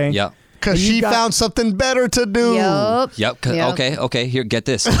Monday. Yep. Because she found something better to do. Yep. Okay. Here, get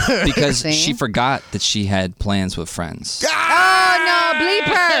this. Because she forgot that she had plans with friends. Oh no! Bleep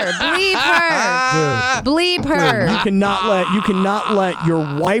her! Bleep her! You cannot let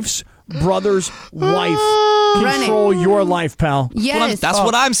your wife's brother's wife control your life, pal. Yes. That's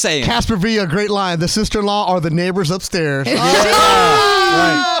what I'm saying. Casper V, a great line. The sister-in-law are the neighbors upstairs.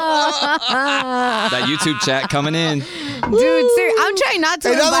 That got YouTube chat coming in. Dude, seriously, I'm trying not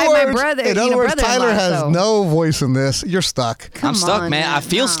to invite my brother. in other words, brother-in-law, Tyler has so. no voice in this. You're stuck. Come I'm stuck, on, man. I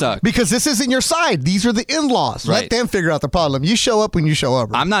feel no. stuck. Because this isn't your side. These are the in-laws. Right. Let them figure out the problem. You show up when you show up.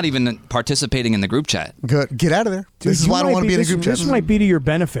 Bro. I'm not even participating in the group chat. Good. Get out of there. Dude, this is you why I don't might want to be in a this- group chat. This might be to your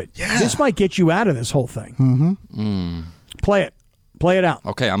benefit. Yeah. This might get you out of this whole thing. Mm-hmm. Play it. Play it out.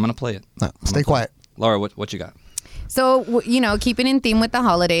 Okay, I'm gonna play it. No, stay quiet. Laura, what you got? So, keeping in theme with the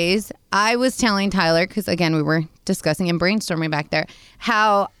holidays, I was telling Tyler, because again, we were discussing and brainstorming back there,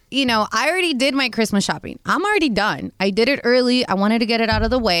 how, I already did my Christmas shopping. I'm already done. I did it early. I wanted to get it out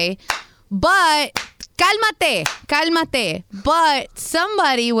of the way. But, cálmate. But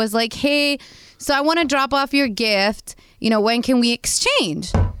somebody was like, hey, so I want to drop off your gift. When can we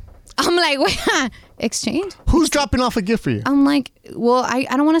exchange? I'm like, wait, exchange? Who's dropping off a gift for you? I'm like, well, I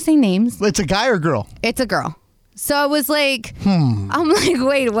don't want to say names. It's a guy or girl? It's a girl. So I was like, I'm like,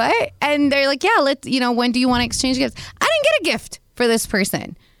 wait, what? And they're like, yeah, let's, when do you want to exchange gifts? I didn't get a gift for this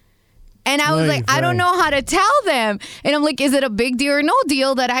person. And I was like, I don't know how to tell them. And I'm like, is it a big deal or no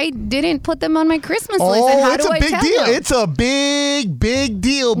deal that I didn't put them on my Christmas list? And how it's do a I big tell deal. them? It's a big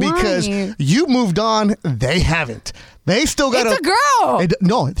deal because Why? you moved on. They haven't. They still got It's a girl.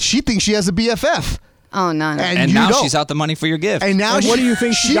 No, she thinks she has a BFF. Oh, no. And you now don't. she's out the money for your gift. And now And what do you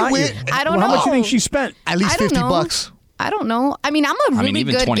think she got went you? I don't How much do you know. think she spent? at least I don't know. $50. I don't know. I mean, I'm a really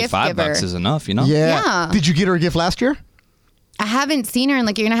even good gift $25 giver. is enough, Yeah. Yeah. Did you get her a gift last year? I haven't seen her in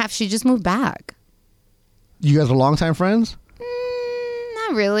like a year and a half. She just moved back. You guys are longtime friends?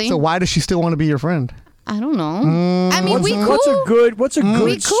 Not really. So why does she still want to be your friend? I don't know. I mean, we cool. What's a good We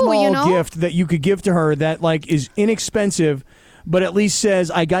cool, small gift that you could give to her that like is inexpensive, but at least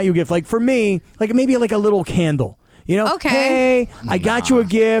says I got you a gift. Like for me, like maybe like a little candle. Okay. Hey, I got you a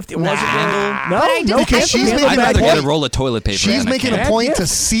gift. It wasn't no, I no just- Because I she's think making I'd a rather point. get a roll of toilet paper. She's than making a can. point Yeah. to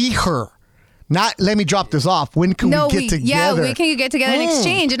see her. Not let me drop this off. When can No, we get together? we can get together and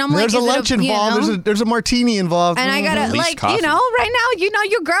exchange. And I'm There's like, a is it lunch involved. There's a martini involved. And I gotta, At least like, coffee. right now,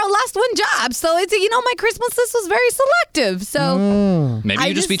 your girl lost one job. So it's, my Christmas list was very selective. So Maybe I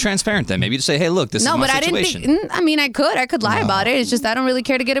you just be just- transparent then. Maybe you just say, hey, look, this no, is my but situation. I didn't think, I mean, I could lie about it. It's just, I don't really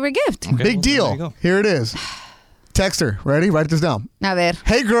care to get her a gift. Okay, Big well, there you deal. go. Here it is. Text her. Ready? Write this down. A ver.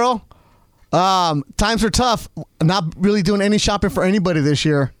 Hey, girl. Times are tough. Not really doing any shopping for anybody this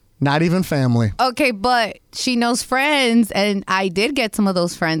year. Not even family. Okay, but she knows friends, and I did get some of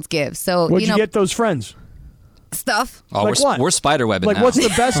those friends gifts. So, What'd you get those friends? stuff. Oh, Like what? we're spider webbing Like now. what's the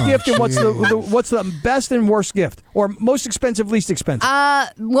best gift and what's the best and worst gift or most expensive, least expensive?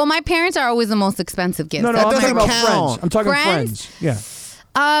 Well, my parents are always the most expensive gifts. no, That's I'm talking my about count. friends. I'm talking Friends? friends. Yeah.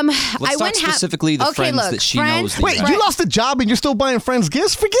 I Let's talk wouldn't have- specifically the Okay, friends look, that she friends- knows. That Wait, you you lost a job and you're still buying friends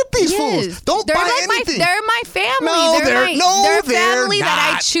gifts? Forget these Yes. fools. Don't they're buy like anything. they're my family. No, they're they're family that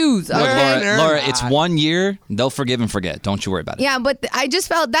I not. choose. Look, Okay? Laura, it's 1 year. They'll forgive and forget. Don't you worry about it. Yeah, but I just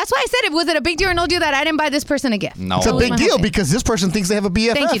felt that's why I said it was it a big deal or no deal that I didn't buy this person a gift. No. It's a That was big my deal whole thing. because this person thinks they have a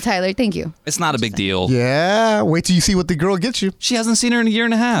BFF. Thank you, Tyler. Thank you. It's not a big deal. Yeah, wait till you see what the girl gets you. She hasn't seen her in a year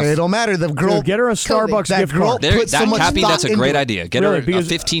and a half. It don't matter. The girl Dude, get her a Starbucks That gift girl- card. There, put so that much Cappy, that's a thought great into it. idea. Get Really, her a because-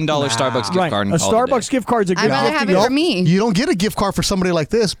 $15 Starbucks gift Right. card. And A call it Starbucks gift card's a good I'd rather gift. have to it get. for me. You don't get a gift card for somebody like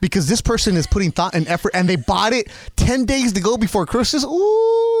this because this person is putting thought and effort, and they bought it 10 days to go before Christmas.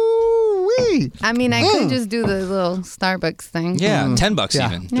 Ooh, wee. I mean, I could just do the little Starbucks thing. Yeah, $10 Yeah.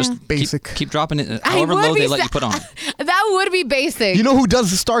 even. Just Basic. Keep dropping it. I However would low be they let sa- you put on. That would be basic. You know who does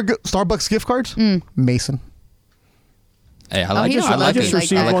the Starbucks gift cards? Mason. Hey, I Oh, like he it. don't I look I like at just it it. like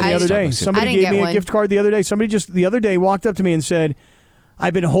received that. one the I other day. didn't Somebody get gave me a one. gift card the other day. Somebody just the other day walked up to me and said,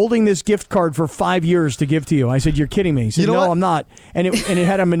 I've been holding this gift card for 5 years to give to you. I said, you're kidding me. He said, You know no, what? I'm not. And it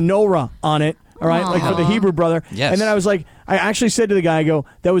had a menorah on it, all right, like for the Hebrew brother. Yes. And then I was like, I actually said to the guy, I go,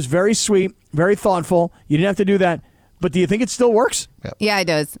 that was very sweet, very thoughtful. You didn't have to do that. But do you think it still works? Yeah, it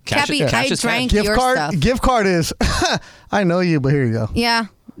does. Cash Cappy, it- cash I is cash. drank Gift your card. stuff. Gift card is. I know you, but here you go. Yeah,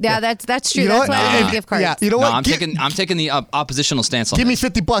 that's true. You know That's what? why I And- don't give cards. Yeah, you know No, what? I'm taking the oppositional stance on Give me this.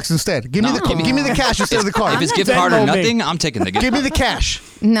 $50 instead. Give me No. the cash instead of the card. If it's not gift card or Venmo me. nothing, I'm taking the gift Give me card. the cash.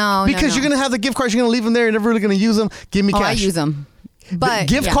 No, Because you're gonna have the gift cards. You're gonna leave them there. You're never really gonna use them. Give me Oh, cash. I use them. But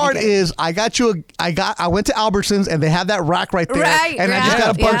Gift yeah, card I get it. is I went to Albertsons and they have that rack right there, Right, and I just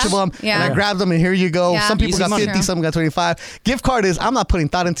got a yeah, bunch of them, yeah. and I grabbed them, and here you go. Yeah. Some people Easy got money. 50, some got 25. Gift card is I'm not putting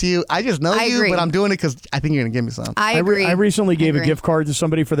thought into you. I just know I you, agree. but I'm doing it because I think you're gonna give me some. I agree. I recently gave a agree. gift card to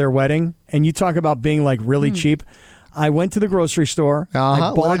somebody for their wedding, and you talk about being like really cheap. I went to the grocery store. I Uh-huh.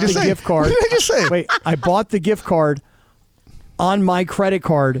 What bought did the you say? gift card. What did I just say? Wait, I bought the gift card on my credit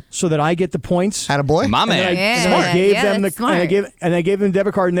card so that I get the points. Had a boy. My And then I, man. Yeah. and then I gave Yeah, them that's I gave them the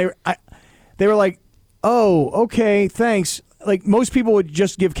debit card, and they were like, "Oh, okay, thanks." like most people would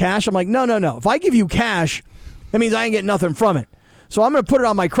just give cash. I'm like, no. If I give you cash, that means I ain't getting nothing from it. So I'm going to put it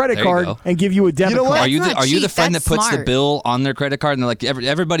on my credit There you card go. and give you a debit card. Are you That's not the cheap. friend That's that puts the smart. bill on their credit card and they're like,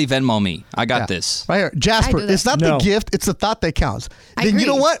 everybody Venmo me. I got Yeah. this. Right here, Jasper. I do that. It's not No. the gift; it's the thought that counts. I Then you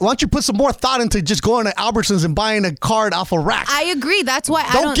know agree. what? Why don't you put some more thought into just going to Albertsons and buying a card off a rack? I agree. That's why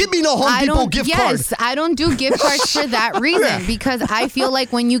I Don't don't give me no Home I Depot don't- gift yes, card. I don't do gift cards for that reason because I feel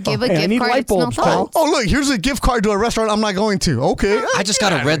like when you give a hey, I gift need card, light it's no bulbs, pal. thought. Oh, look, here's a gift card to a restaurant I'm not going to. Okay. I just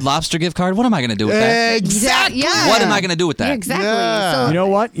got a Red Lobster gift card. What am I going to do with that? Exactly. Yeah. What am I going to do with that? Yeah, exactly. Yeah. So You know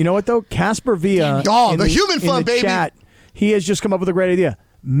what? You know what though? Casper Villa. Oh, in the human in fund, the baby. Chat, he has just come up with a great idea.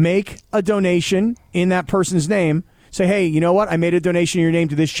 Make a donation in that person's name. Say, hey, you know what? I made a donation in your name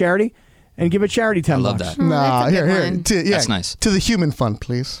to this charity, and give a charity $10. I love that. Nah, that's a here, good here. one. That's nice. To the human fund,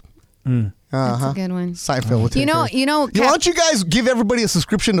 please. that's a good one. Seinfeld will take care of it. You know, Why don't you guys give everybody a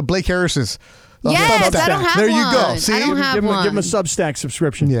subscription to Blake Harris's? Yes, Substack? I don't have There one. you go. See? I don't have Give him one. a Substack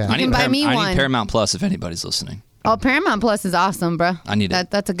subscription. Yeah. I need, can buy me I one. need Paramount Plus if anybody's listening. Oh, Paramount Plus is awesome, bro. I need it.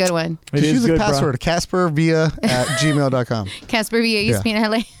 That's a good one. It Just is use the good, bro. password, CasperVia@gmail.com. Casper Via, ESPN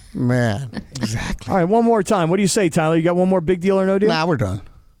LA. Man, exactly. All right, one more time. What do you say, Tyler? You got one more big deal or no deal? Nah, we're done.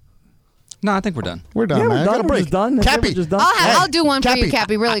 No, I think we're done. We're done, Yeah, we're man. done. Got a We're break. just done. That's it. Cappy. We're just done. I'll do one for you,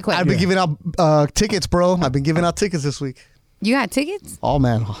 Cappy, really quick. I've been giving out tickets, bro. I've been giving out tickets this week. You got tickets? Oh,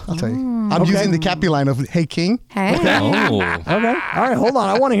 man. I'll tell you. I'm using the Cappy line of Hey King. Hey. Oh. Okay. All right, hold on.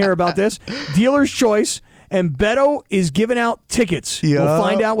 I want to hear about this. Dealer's choice, and Beto is giving out tickets. Yeah. We'll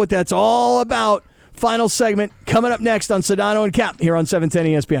find out what that's all about. Final segment coming up next on Sedano and Cap here on 710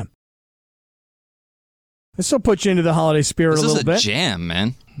 ESPN. This will put you into the holiday spirit This a is little a bit. jam,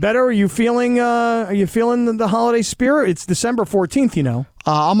 man. Beto, are you feeling the holiday spirit? It's December 14th, you know.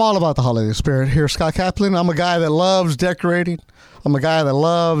 I'm all about the holiday spirit here, Scott Kaplan. I'm a guy that loves decorating. I'm a guy that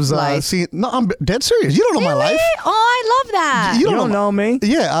loves Life. seeing. No, I'm dead serious. You don't know my life. Oh, I love that. You don't know me.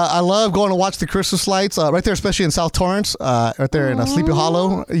 Yeah, I love going to watch the Christmas lights right there, especially in South Torrance, right there in Sleepy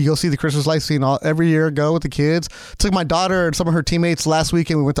Hollow. You'll see the Christmas lights seen every year. Go with the kids. Took my daughter and some of her teammates last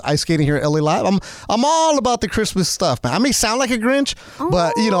weekend. We went to ice skating here at LA Live. I'm all about the Christmas stuff, man. I may sound like a Grinch,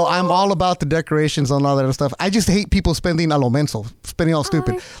 but I'm all about the decorations and all that other stuff. I just hate people spending a lo menso, spending all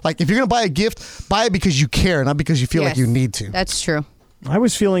stupid. Like if you're gonna buy a gift, buy it because you care, not because you feel like Yes, you need to. That's true. I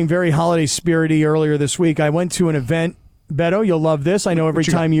was feeling very holiday spirity earlier this week. I went to an event. Beto, you'll love this. I know every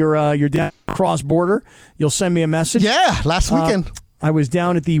time you're down cross border, you'll send me a message. Yeah, last weekend. I was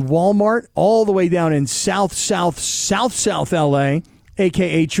down at the Walmart all the way down in South LA,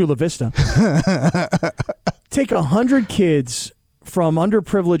 aka Chula Vista. Take 100 kids from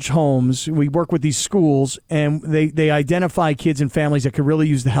underprivileged homes. We work with these schools, and they identify kids and families that could really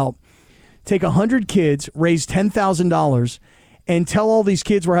use the help. Take 100 kids, raise $10,000, and tell all these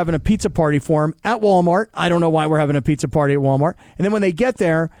kids we're having a pizza party for them at Walmart. I don't know why we're having a pizza party at Walmart. And then when they get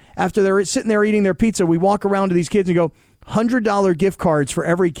there, after they're sitting there eating their pizza, we walk around to these kids and go, $100 gift cards for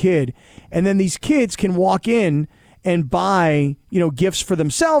every kid. And then these kids can walk in and buy, gifts for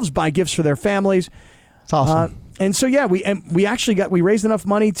themselves, buy gifts for their families. It's awesome. And so, yeah, we actually raised enough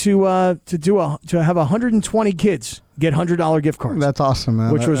money to have 120 kids get $100 gift cards. That's awesome,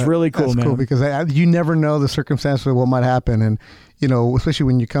 man. Which was really cool, that's man. cool because you never know the circumstances of what might happen, and especially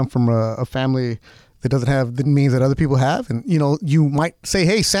when you come from a family that doesn't have the means that other people have, and you might say,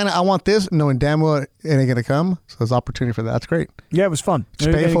 "Hey, Santa, I want this," knowing damn well it ain't gonna come. So there's opportunity for that. That's great. Yeah, it was fun.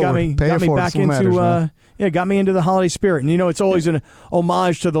 Just pay it got forward. me Pay it back forward. That's what into matters, man. got me into the holiday spirit. And it's always an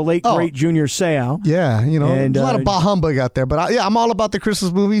homage to the late great Junior Seau. Yeah, And, there's a lot of bah humbug out there, but I'm all about the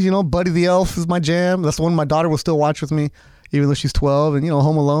Christmas movies. Buddy the Elf is my jam. That's the one my daughter will still watch with me, even though she's 12, and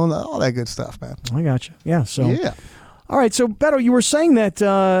Home Alone, all that good stuff, man. I got you. Yeah. So Yeah. All right. So Beto, you were saying that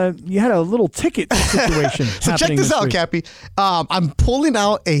you had a little ticket situation. So check this out, Cappy. I'm pulling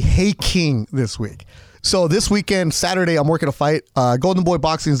out a Hey King this week. So this weekend, Saturday, I'm working a fight. Golden Boy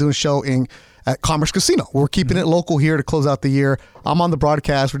Boxing is doing a show at Commerce Casino. We're keeping it local here to close out the year. I'm on the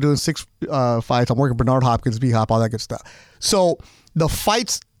broadcast. We're doing 6 fights. I'm working Bernard Hopkins, B-Hop, all that good stuff. So the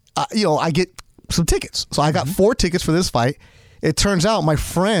fights, I get some tickets. So I got 4 tickets for this fight. It turns out my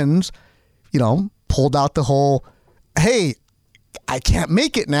friends, pulled out the whole, hey, I can't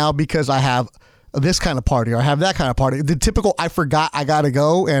make it now because I have this kind of party or I have that kind of party. The typical, I forgot I got to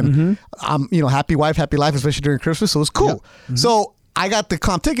go, and I'm, happy wife, happy life, especially during Christmas. So it's cool. Yep. Mm-hmm. So I got the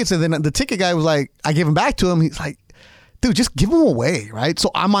comp tickets, and then the ticket guy was like, I gave them back to him. He's like, dude, just give them away, right?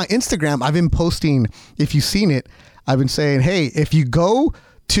 So on my Instagram, I've been posting, if you've seen it, I've been saying, hey, if you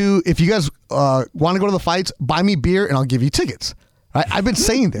guys want to go to the fights, buy me beer and I'll give you tickets. Right? I've been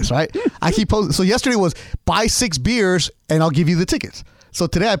saying this, right? I keep posting. So yesterday was buy 6 beers and I'll give you the tickets. So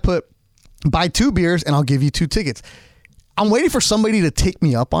today I put buy 2 beers and I'll give you 2 tickets. I'm waiting for somebody to take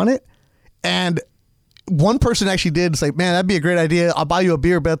me up on it. And one person actually did say, man, that'd be a great idea. I'll buy you a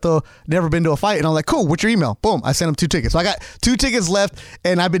beer, Beto. Never been to a fight. And I'm like, cool, what's your email? Boom. I sent him 2 tickets. So I got 2 tickets left,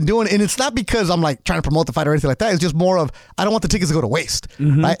 and I've been doing it. And it's not because I'm like trying to promote the fight or anything like that. It's just more of, I don't want the tickets to go to waste.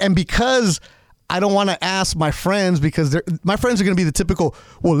 Right? And because I don't want to ask my friends, because my friends are going to be the typical,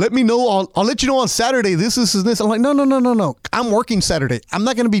 well, let me know. I'll let you know on Saturday. This. I'm like, no. I'm working Saturday. I'm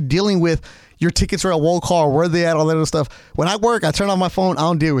not going to be dealing with your tickets are at Will Call, where they at, all that other stuff. When I work, I turn on my phone. I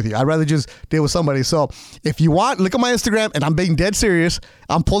don't deal with you. I'd rather just deal with somebody. So if you want, look at my Instagram, and I'm being dead serious.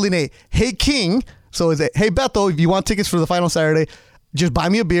 I'm pulling a Hey King. So it's a Hey Beto, if you want tickets for the fight on Saturday, just buy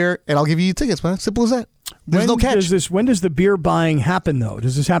me a beer, and I'll give you tickets, man. Simple as that. There's no catch. When does the beer buying happen, though?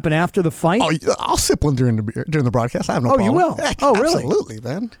 Does this happen after the fight? Oh, I'll sip one during the broadcast. I have no problem. You will? Oh, really? Absolutely,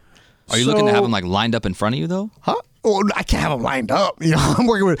 man. Are you looking to have them like lined up in front of you though? Huh? Well, I can't have them lined up. I'm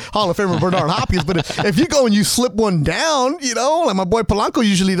working with Hall of Famer Bernard Hopkins, but if you go and you slip one down, like my boy Polanco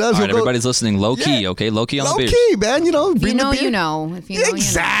usually does. All right, everybody's listening low key, okay? Low key on the beer. Low key, man. If you bring know, the beer. you know. If you know,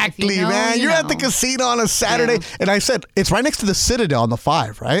 exactly, you know. man. You're at the casino on a Saturday, and I said, it's right next to the Citadel on the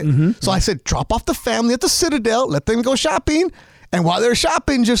 5, right? So I said, drop off the family at the Citadel, let them go shopping. And while they're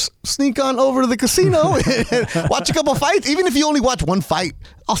shopping, just sneak on over to the casino and watch a couple fights. Even if you only watch one fight,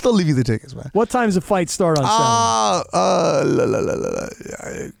 I'll still leave you the tickets, man. What time's the fight start on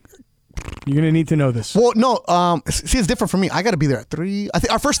Saturday? You're going to need to know this. Well, no. See, it's different for me. I got to be there at 3. I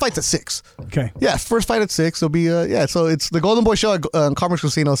think our first fight's at 6. Okay. Yeah, first fight at 6. It'll be, so it's the Golden Boy Show at Commerce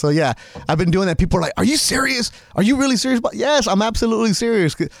Casino. So, yeah, I've been doing that. People are like, are you serious? Are you really serious? But yes, I'm absolutely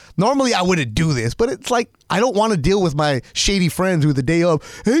serious. Normally, I wouldn't do this, but it's like, I don't want to deal with my shady friends who the day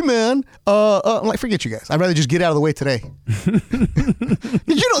of, hey, man, I'm like, forget you guys. I'd rather just get out of the way today.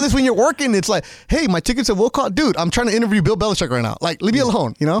 You know this when you're working. It's like, hey, my tickets at Will Call. Dude, I'm trying to interview Bill Belichick right now. Like, leave me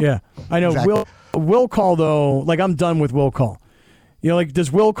alone, Yeah, I know. Exactly. Will Call, though, like, I'm done with Will Call. Like,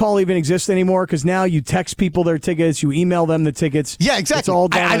 does Will Call even exist anymore? Because now you text people their tickets, you email them the tickets. Yeah, exactly. It's all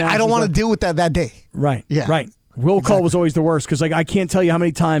done. I don't want to deal with that day. Right. Yeah. Right. Will Call was always the worst because, like, I can't tell you how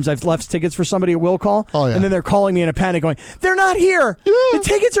many times I've left tickets for somebody at Will Call, and then they're calling me in a panic going, they're not here. Yeah. The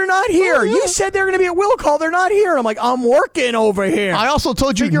tickets are not here. Oh, yeah. You said they're going to be at Will Call. They're not here. And I'm like, I'm working over here. I also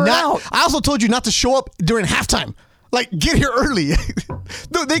told you not to show up during halftime. Like, get here early.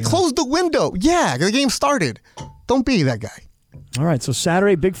 They closed the window. Yeah, the game started. Don't be that guy. All right, so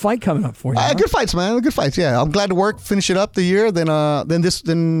Saturday, big fight coming up for you. Good fights, man. Good fights. Yeah, I'm glad to work, finish it up the year. Then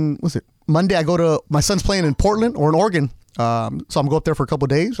what's it? Monday, I go to my son's playing in Portland or in Oregon. So I'm gonna go up there for a couple of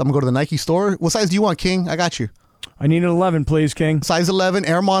days. I'm gonna go to the Nike store. What size do you want, King? I got you. I need an 11, please, King. Size 11,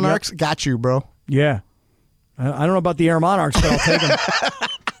 Air Monarchs. Yep. Got you, bro. Yeah. I don't know about the Air Monarchs, but I'll take them.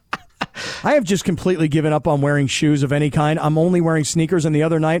 I have just completely given up on wearing shoes of any kind. I'm only wearing sneakers. And the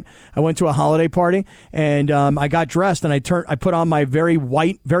other night, I went to a holiday party, and I got dressed, and I put on my very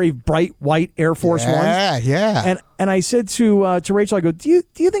bright white Air Force Ones. Yeah. And I said to Rachel, I go, do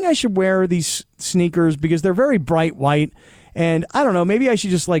you think I should wear these sneakers because they're very bright white, and I don't know, maybe I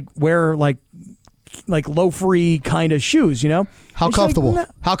should just like wear like loafery kind of shoes, How comfortable? Like,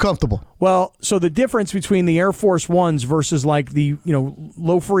 How comfortable? Well, so the difference between the Air Force Ones versus like the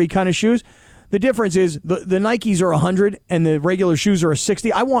loafery kind of shoes, the difference is the Nikes are 100 and the regular shoes are a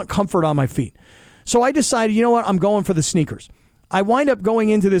 60. I want comfort on my feet, so I decided, you know what, I'm going for the sneakers. I wind up going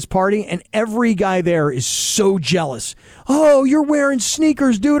into this party, and every guy there is so jealous. Oh, you're wearing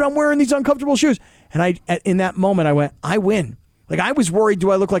sneakers, dude. I'm wearing these uncomfortable shoes. And in that moment, I went, I win. Like, I was worried,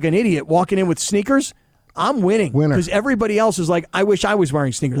 do I look like an idiot walking in with sneakers? I'm winning. Winner. Because everybody else is like, I wish I was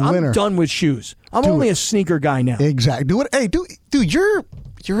wearing sneakers. Winner. I'm done with shoes. I'm only a sneaker guy now. Exactly. Do it. Hey, dude,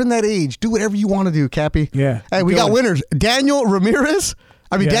 you're in that age. Do whatever you want to do, Cappy. Yeah. Hey, we got winners. Daniel Ruiz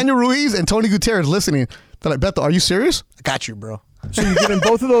and Tony Gutierrez listening. They're like, Beto, are you serious? I got you, bro. So you're giving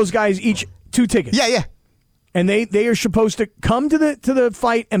both of those guys each 2 tickets. Yeah. And they are supposed to come to the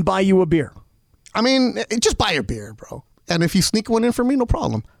fight and buy you a beer. I mean, just buy your beer, bro. And if you sneak one in for me, no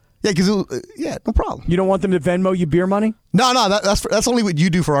problem. Yeah, because no problem. You don't want them to Venmo you beer money? No, that's only what you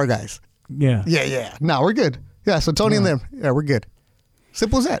do for our guys. Yeah. Yeah. No, we're good. Yeah, so Tony and them, we're good.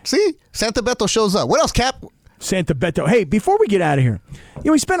 Simple as that. See? Santa Beto shows up. What else, Cap? Santa Beto. Hey, before we get out of here,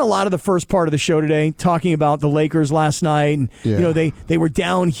 we spent a lot of the first part of the show today talking about the Lakers last night, and they were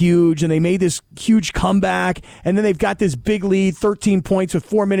down huge, and they made this huge comeback, and then they've got this big lead, 13 points with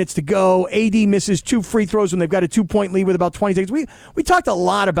 4 minutes to go. AD misses 2 free throws when they've got a 2-point lead with about 20 seconds. We talked a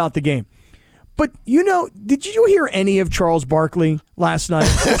lot about the game. But, did you hear any of Charles Barkley last night?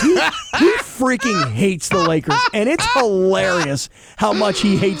 He freaking hates the Lakers, and it's hilarious how much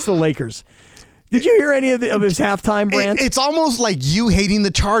he hates the Lakers. Did you hear any of his halftime rant? It's almost like you hating the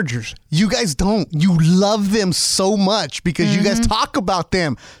Chargers. You guys don't. You love them so much because you guys talk about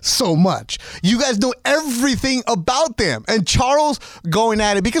them so much. You guys know everything about them. And Charles going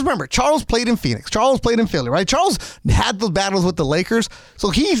at it, because remember, Charles played in Phoenix. Charles played in Philly, right? Charles had those battles with the Lakers. So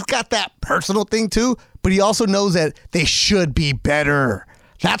he's got that personal thing too, but he also knows that they should be better.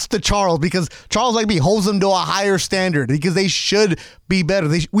 That's the Charles, because Charles like me holds them to a higher standard because they should be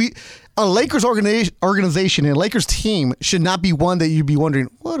better. A Lakers organization and a Lakers team should not be one that you'd be wondering,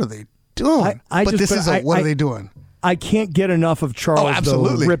 what are they doing? What are they doing? I can't get enough of Charles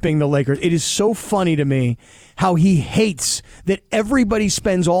though, ripping the Lakers. It is so funny to me how he hates that everybody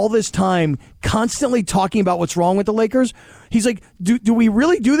spends all this time constantly talking about what's wrong with the Lakers. He's like, do we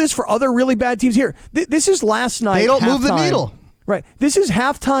really do this for other really bad teams? Here, this is last night. They don't move the needle. Right. This is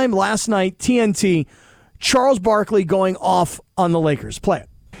halftime last night, TNT. Charles Barkley going off on the Lakers. Play it.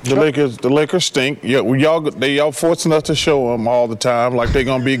 The Lakers stink. Yeah, y'all forcing us to show them all the time like they're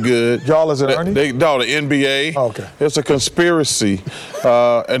gonna be good. Y'all is it Ernie? The NBA. Oh, okay. It's a conspiracy,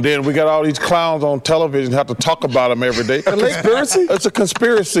 and then we got all these clowns on television have to talk about them every day. A conspiracy? It's a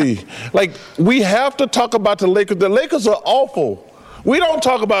conspiracy. Like we have to talk about the Lakers. The Lakers are awful. We don't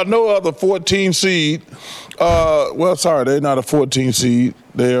talk about no other 14 seed. They're not a 14 seed.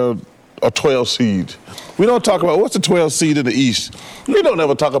 They're a 12 seed. We don't talk about what's the 12 seed in the East. We don't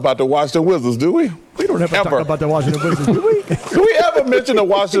ever talk about the Washington Wizards, do we? We don't ever talk about the Washington Wizards, do we? Do we ever mention the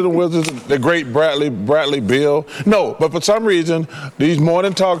Washington Wizards, the great Bradley Beal? No, but for some reason, these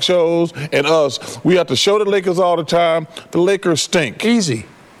morning talk shows and us, we have to show the Lakers all the time. The Lakers stink. Easy.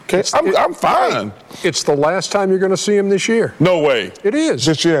 Okay, I'm fine. It's the last time you're going to see him this year. No way. It is.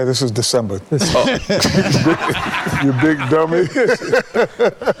 This year, this is December. You big dummy.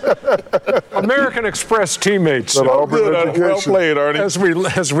 American Express teammates. Well played, Ernie. As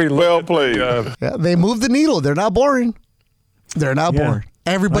we well played. Yeah, they move the needle. They're not boring. They're not boring.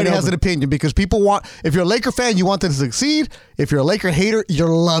 Everybody has an opinion because people want. If you're a Laker fan, you want them to succeed. If you're a Laker hater, you're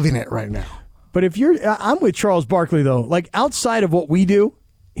loving it right now. But I'm with Charles Barkley though. Like outside of what we do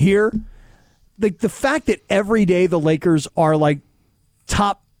here, like the fact that every day the Lakers are like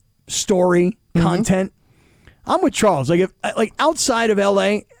top story content, I'm with Charles. Like outside of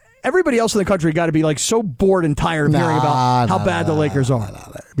LA, everybody else in the country got to be like so bored and tired of hearing about how bad the Lakers are.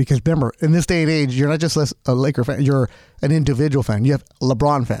 Because remember, in this day and age, you're not just a Laker fan. You're an individual fan. You have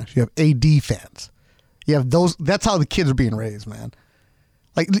LeBron fans. You have AD fans. You have those. That's how the kids are being raised, man.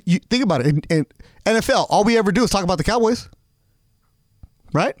 Like you think about it. In NFL, all we ever do is talk about the Cowboys.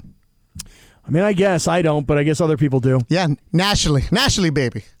 Right? I mean, I guess I don't, but I guess other people do. Yeah, nationally,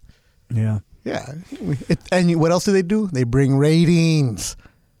 baby. Yeah. Yeah. And what else do? They bring ratings.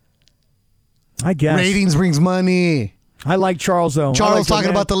 I guess. Ratings brings money. I like Charles, though. Charles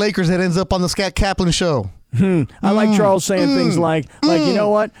talking about the Lakers that ends up on the Scott Kaplan show. I like Charles saying things like, you know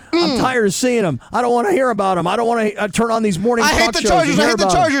what? I'm tired of seeing them. I don't want to hear about them. I don't want to turn on these morning talk shows. I hate the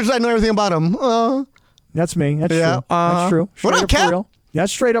Chargers. I know everything about them. That's me. That's true. That's true. What up, Cap? For real.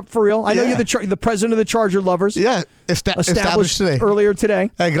 That's straight up for real. I know you're the president of the Charger lovers. Yeah, established today. Earlier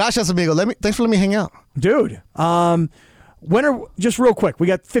today. Hey, gracias, amigo. Thanks for letting me hang out. Dude, just real quick, we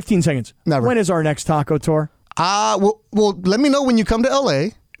got 15 seconds. Never. When is our next taco tour? Well, let me know when you come to LA.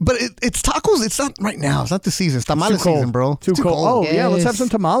 But it's tacos. It's not right now. It's not the season. It's tamale season, bro. Too cold. Oh, yeah. Let's have some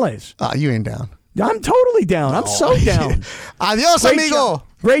tamales. You ain't down. I'm totally down. I'm so down. Adios, amigo.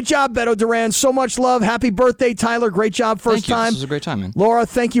 Great job, Beto Duran. So much love. Happy birthday, Tyler. Great job first time. This was a great time, man. Laura,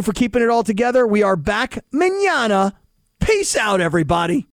 thank you for keeping it all together. We are back mañana. Peace out, everybody.